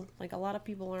though. Like a lot of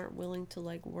people aren't willing to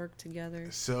like work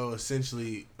together. So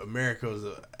essentially, America's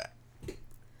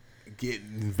get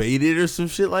invaded or some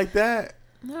shit like that.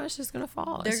 No, it's just gonna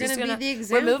fall. They're It's gonna just be the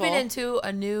example. We're moving into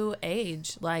a new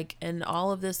age, like, and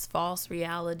all of this false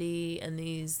reality and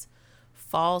these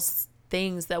false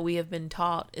things that we have been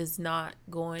taught is not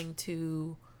going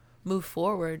to move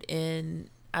forward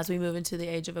as we move into the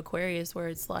age of Aquarius, where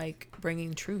it's like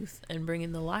bringing truth and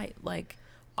bringing the light. Like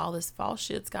all this false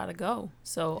shit's got to go.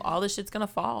 So all this shit's gonna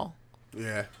fall.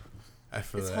 Yeah, I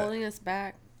feel it's that. holding us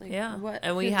back. Like, Yeah, what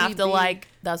and we could have to be? like.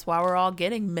 That's why we're all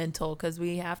getting mental, because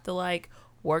we have to like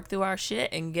work through our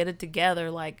shit and get it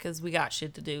together, like, because we got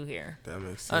shit to do here. That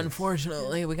makes sense.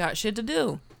 Unfortunately, we got shit to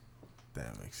do.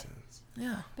 That makes sense.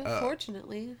 Yeah. But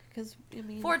fortunately, because I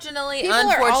mean, Fortunately, people are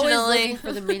always unfortunately. looking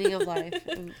for the meaning of life,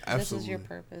 and this is your Absolutely.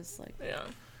 purpose. Like, Yeah.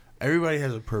 Everybody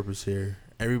has a purpose here.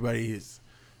 Everybody is.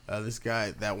 This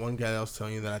guy, that one guy that I was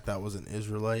telling you that I thought was an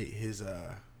Israelite,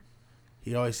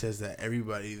 he always says that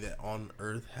everybody that on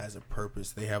Earth has a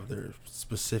purpose. They have their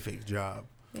specific job.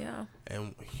 Yeah.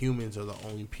 And humans are the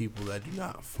only people that do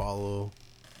not follow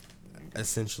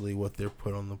essentially what they're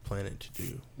put on the planet to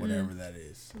do, whatever that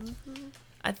is.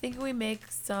 I think we make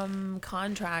some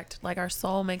contract, like our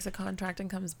soul makes a contract and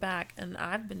comes back. And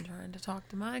I've been trying to talk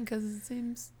to mine because it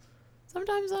seems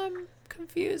sometimes I'm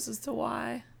confused as to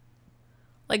why.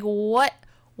 Like what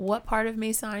part of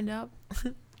me signed up?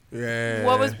 Yeah.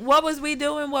 What was we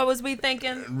doing? What was we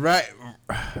thinking? Right.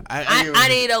 I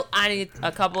need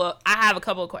a couple of. I have a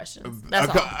couple of questions. That's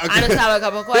all. Okay. I just have a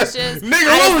couple of questions. Nigga,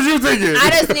 what was you thinking? I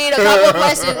just need a couple of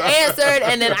questions answered,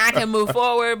 and then I can move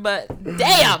forward. But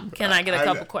damn, can I get a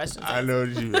couple questions? I know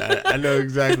I know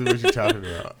exactly what you're talking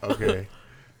about. Okay.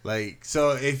 Like,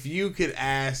 so if you could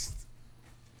ask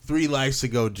 3 lives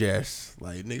ago, Jess,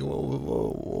 like, nigga,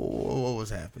 what was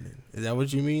happening? Is that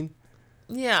what you mean?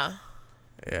 Yeah.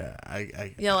 Yeah,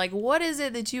 Yeah, like what is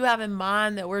it that you have in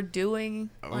mind that we're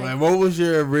doing? Like, what was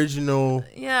your original?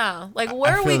 Yeah, like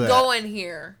where are we going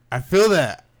here? I feel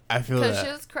that. Because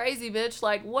shit's crazy, bitch.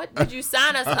 Like, what did you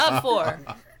sign us up for?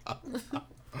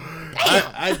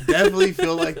 I definitely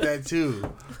feel like that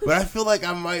too, but I feel like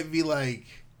I might be like,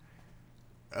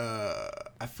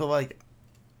 I feel like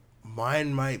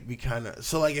mine might be kind of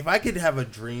so. Like, if I could have a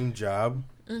dream job,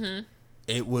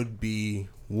 it would be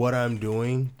what I'm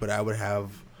doing, but I would have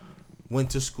went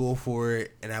to school for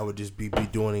it, and I would just be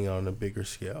doing it on a bigger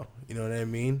scale. You know what I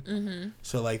mean? Mm-hmm.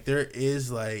 So like, there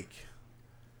is like,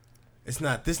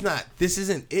 this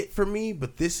isn't it for me,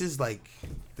 but this was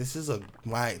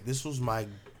my.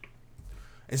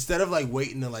 Instead of like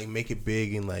waiting to like make it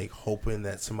big and like hoping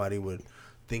that somebody would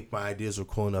think my ideas were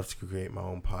cool enough to create my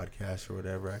own podcast or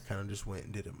whatever, I kind of just went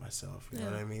and did it myself. You know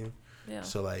what I mean? Yeah.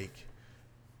 So like,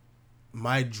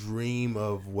 my dream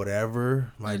of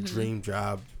whatever, my dream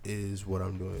job is what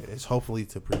I'm doing. It's hopefully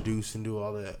to produce and do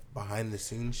all that behind the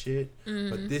scenes shit.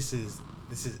 But this is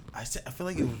I feel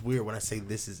like it was weird when I say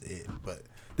this is it, but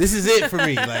this is it for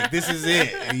me. Like, this is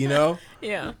it, you know?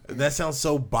 Yeah. That sounds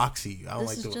so boxy. I don't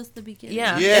This like is just the beginning.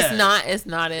 Yeah. Yeah. It's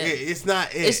not it. It's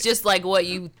not it. It's just like what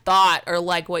you thought or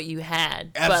like what you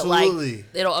had. Absolutely. But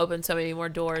like it'll open so many more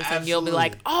doors and you'll be Absolutely.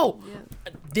 like, oh,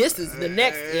 this is the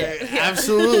next it.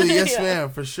 Absolutely. Yes, Yeah. ma'am,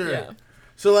 for sure. Yeah.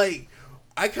 So, like,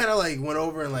 I kind of, like, went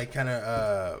over and, like, kind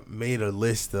of made a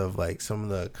list of, like, some of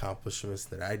the accomplishments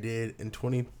that I did in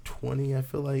 2020, I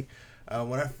feel like.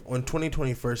 When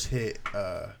 2020 first hit,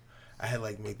 I had,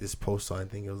 like, made this post on, I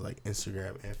think it was, like,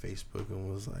 Instagram and Facebook,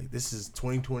 and was like, this is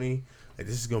 2020. Like,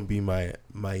 this is going to be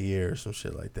my year or some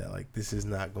shit like that. Like, this is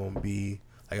not going to be,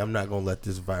 like, I'm not going to let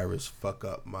this virus fuck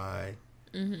up my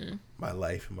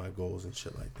life and my goals and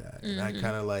shit like that. And I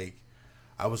kind of, like,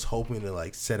 I was hoping to,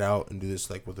 like, set out and do this,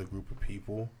 like, with a group of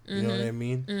people. You know what I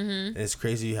mean? And it's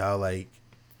crazy how, like,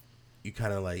 you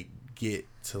kind of, like, get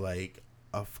to, like,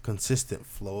 a consistent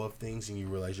flow of things, and you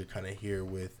realize you're kind of here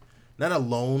with, not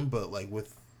alone, but, like,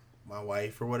 with my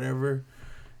wife or whatever.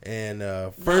 And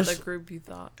first, Not the group you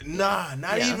thought. not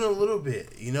even a little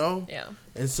bit, you know. Yeah.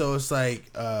 And so it's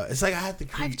like I have to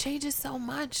Life changes so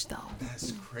much though.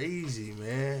 That's crazy,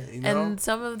 man. You know. And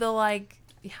some of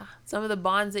the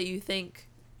bonds that you think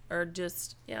are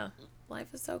just, life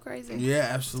is so crazy. Yeah,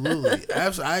 absolutely.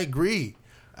 I agree.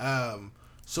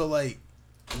 So, like,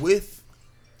 with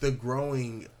the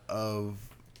growing of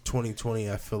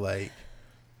 2020, I feel like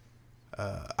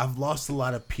I've lost a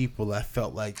lot of people. I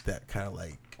felt like that kind of,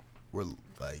 like, were,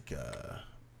 like,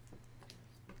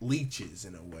 leeches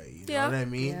in a way. You know what I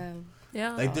mean? Yeah.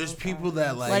 Yeah. Like, there's people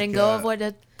that, like... letting go of what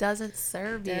doesn't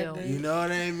serve you. You know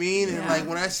what I mean? And, like,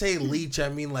 when I say leech, I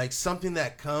mean, like, something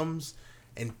that comes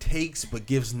and takes but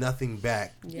gives nothing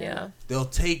back. Yeah. They'll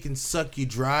take and suck you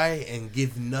dry and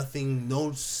give nothing,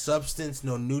 no substance,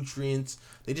 no nutrients.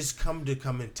 They just come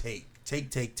and take.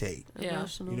 Yeah.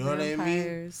 Emotional You know what I mean?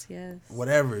 vampires, yes.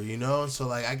 Whatever, you know? So,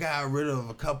 like, I got rid of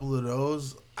a couple of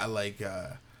those.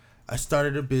 I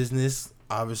started a business,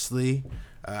 obviously.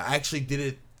 I actually did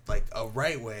it, like, a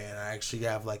right way, and I actually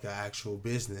have, like, an actual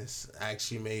business. I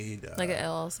actually made... Like an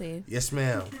LLC. Yes,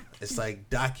 ma'am. It's, like,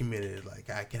 documented. Like,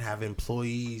 I can have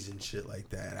employees and shit like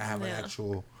that. I have an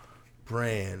actual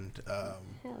brand. Hell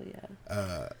yeah.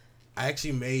 I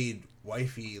actually made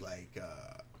wifey, like,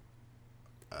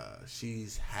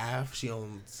 she's half. She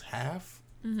owns half.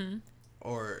 Mm-hmm.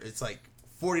 Or it's, like,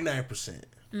 49%.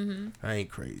 Mm-hmm. I ain't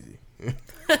crazy.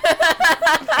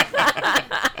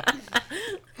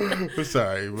 I'm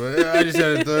sorry, but I just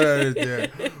had to throw that out there.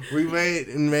 We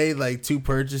made like 2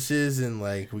 purchases, and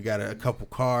like we got a couple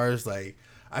cars. Like,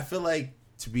 I feel like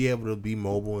to be able to be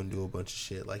mobile and do a bunch of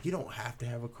shit, like, you don't have to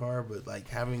have a car, but like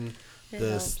having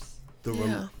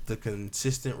the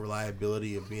consistent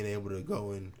reliability of being able to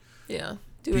go and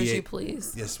do as you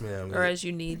please. Yes, ma'am. Or as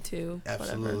you need to.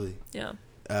 Absolutely. Whatever.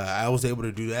 I was able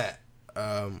to do that.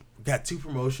 Got 2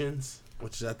 promotions,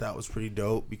 which I thought was pretty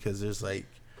dope, because there's like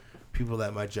people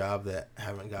at my job that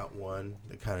haven't got one.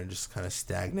 They're kind of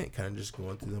stagnant, kind of just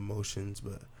going through the motions.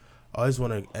 But I always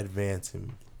want to advance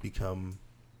and become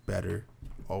better.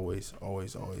 Always.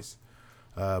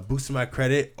 Boosting my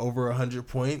credit over 100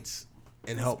 points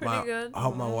and help my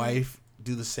wife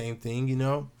do the same thing. You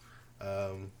know,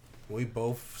 we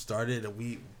both started.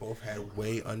 We both had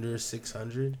way under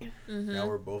 600. Mm-hmm. Now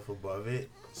we're both above it.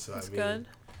 So that's good.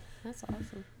 That's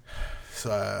awesome.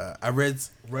 So I read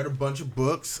a bunch of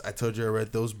books. I told you I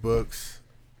read those books.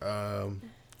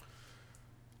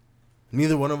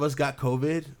 Neither one of us got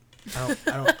COVID. I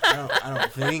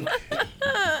don't think.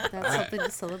 That's something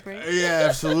to celebrate. Yeah,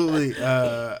 absolutely.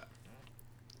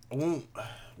 When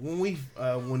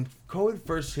COVID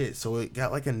first hit, so it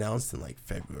got like announced in like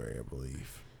February, I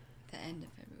believe. The end of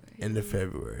February. End of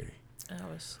February.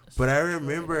 But I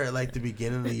remember at like the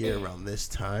beginning of the year around this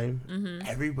time,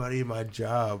 everybody in my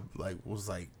job like was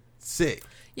like sick.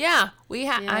 Yeah,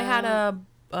 I had a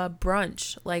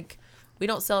brunch. Like, we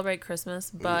don't celebrate Christmas,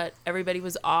 but everybody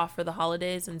was off for the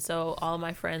holidays, and so all of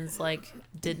my friends like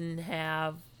didn't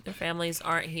have, their families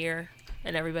aren't here,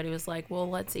 and everybody was like, well,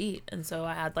 let's eat. And so we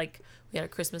had a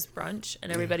Christmas brunch,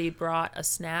 and everybody brought a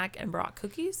snack and brought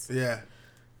cookies. Yeah.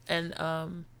 And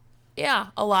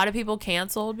a lot of people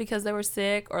canceled because they were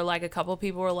sick, or like a couple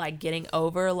people were like getting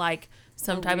over like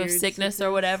some type of sickness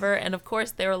or whatever. And of course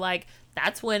they were like,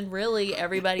 that's when really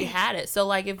everybody had it. So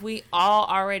like, if we all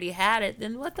already had it,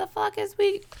 then what the fuck is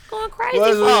we going crazy for?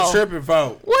 What is we tripping for?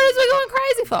 What is we going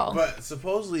crazy for? But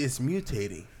supposedly it's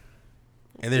mutating.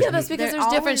 And that's because there's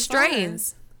different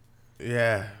strains.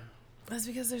 Yeah. That's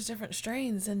because there's different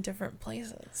strains in different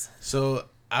places. So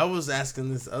I was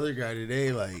asking this other guy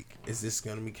today, like, is this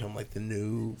gonna become like the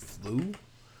new flu?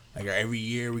 Like every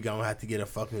year we gonna have to get a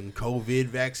fucking COVID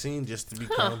vaccine just to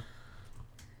become.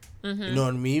 Mm-hmm. You know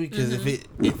what I mean? Because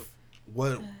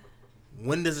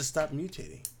when does it stop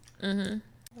mutating? Mm-hmm.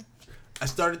 I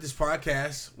started this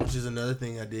podcast, which is another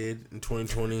thing I did in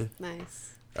 2020.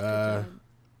 Nice.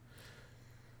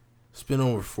 Spent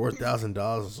over $4,000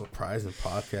 on surprising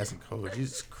podcast and code.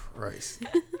 Jesus Christ.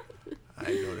 I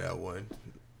didn't know that one.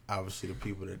 Obviously, the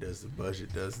people that does the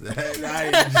budget does that.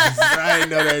 I didn't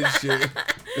know that shit.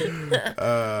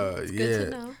 It's yeah.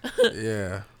 good to know.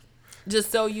 Yeah.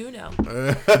 Just so you know.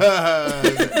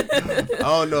 I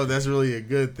don't know if that's really a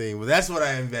good thing, but that's what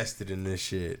I invested in this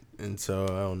shit. And so,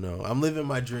 I don't know. I'm living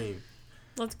my dream.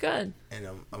 That's good. And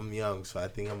I'm young, so I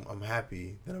think I'm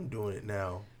happy that I'm doing it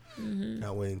now. Mm-hmm.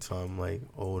 Not waiting until I'm like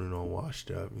old and all washed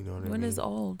up. You know what I mean? When is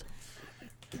old?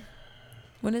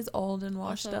 When is old and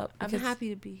washed Also, up? I'm Because- happy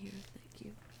to be here. Thank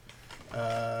you.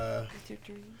 With your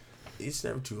dream. It's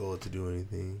never too old to do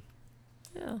anything.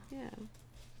 Yeah. Yeah.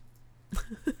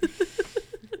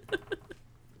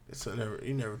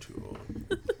 You're never too old.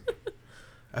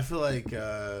 I feel like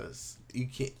you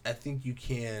can't. I think you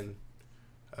can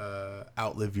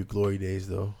outlive your glory days,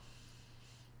 though.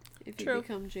 If you True.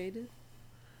 become jaded.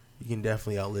 You can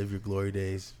definitely outlive your glory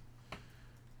days,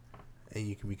 and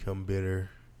you can become bitter.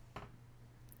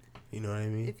 You know what I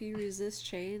mean? If you resist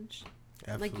change.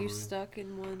 Absolutely. Like you're stuck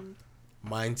in one,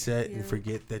 Mindset Yeah. and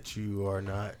forget that you are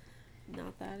not.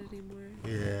 not that anymore.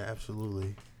 Yeah,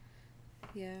 absolutely.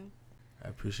 Yeah. I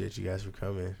appreciate you guys for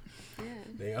coming. Yeah.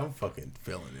 Nigga, I'm fucking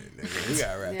feeling it, nigga. We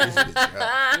gotta wrap Yeah. this bitch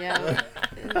up. Yeah.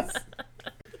 It's,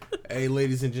 Hey,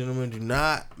 ladies and gentlemen, do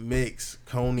not mix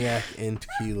cognac and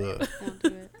tequila. don't do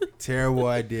it. Terrible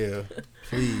idea.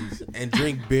 Please. And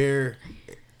drink beer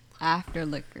After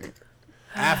liquor.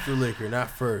 after liquor, not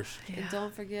first. And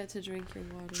don't forget to drink your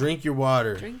water. Drink your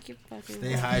water. Drink your fucking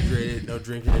Stay water. hydrated. No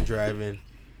drinking and driving.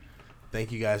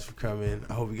 Thank you guys for coming.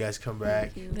 I hope you guys come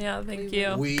back. Thank you. Yeah, thank We you.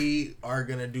 will. We are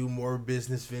going to do more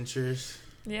business ventures.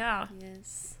 Yeah.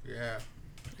 Yes. Yeah.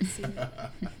 See you.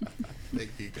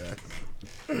 Thank you guys.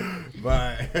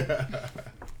 Bye.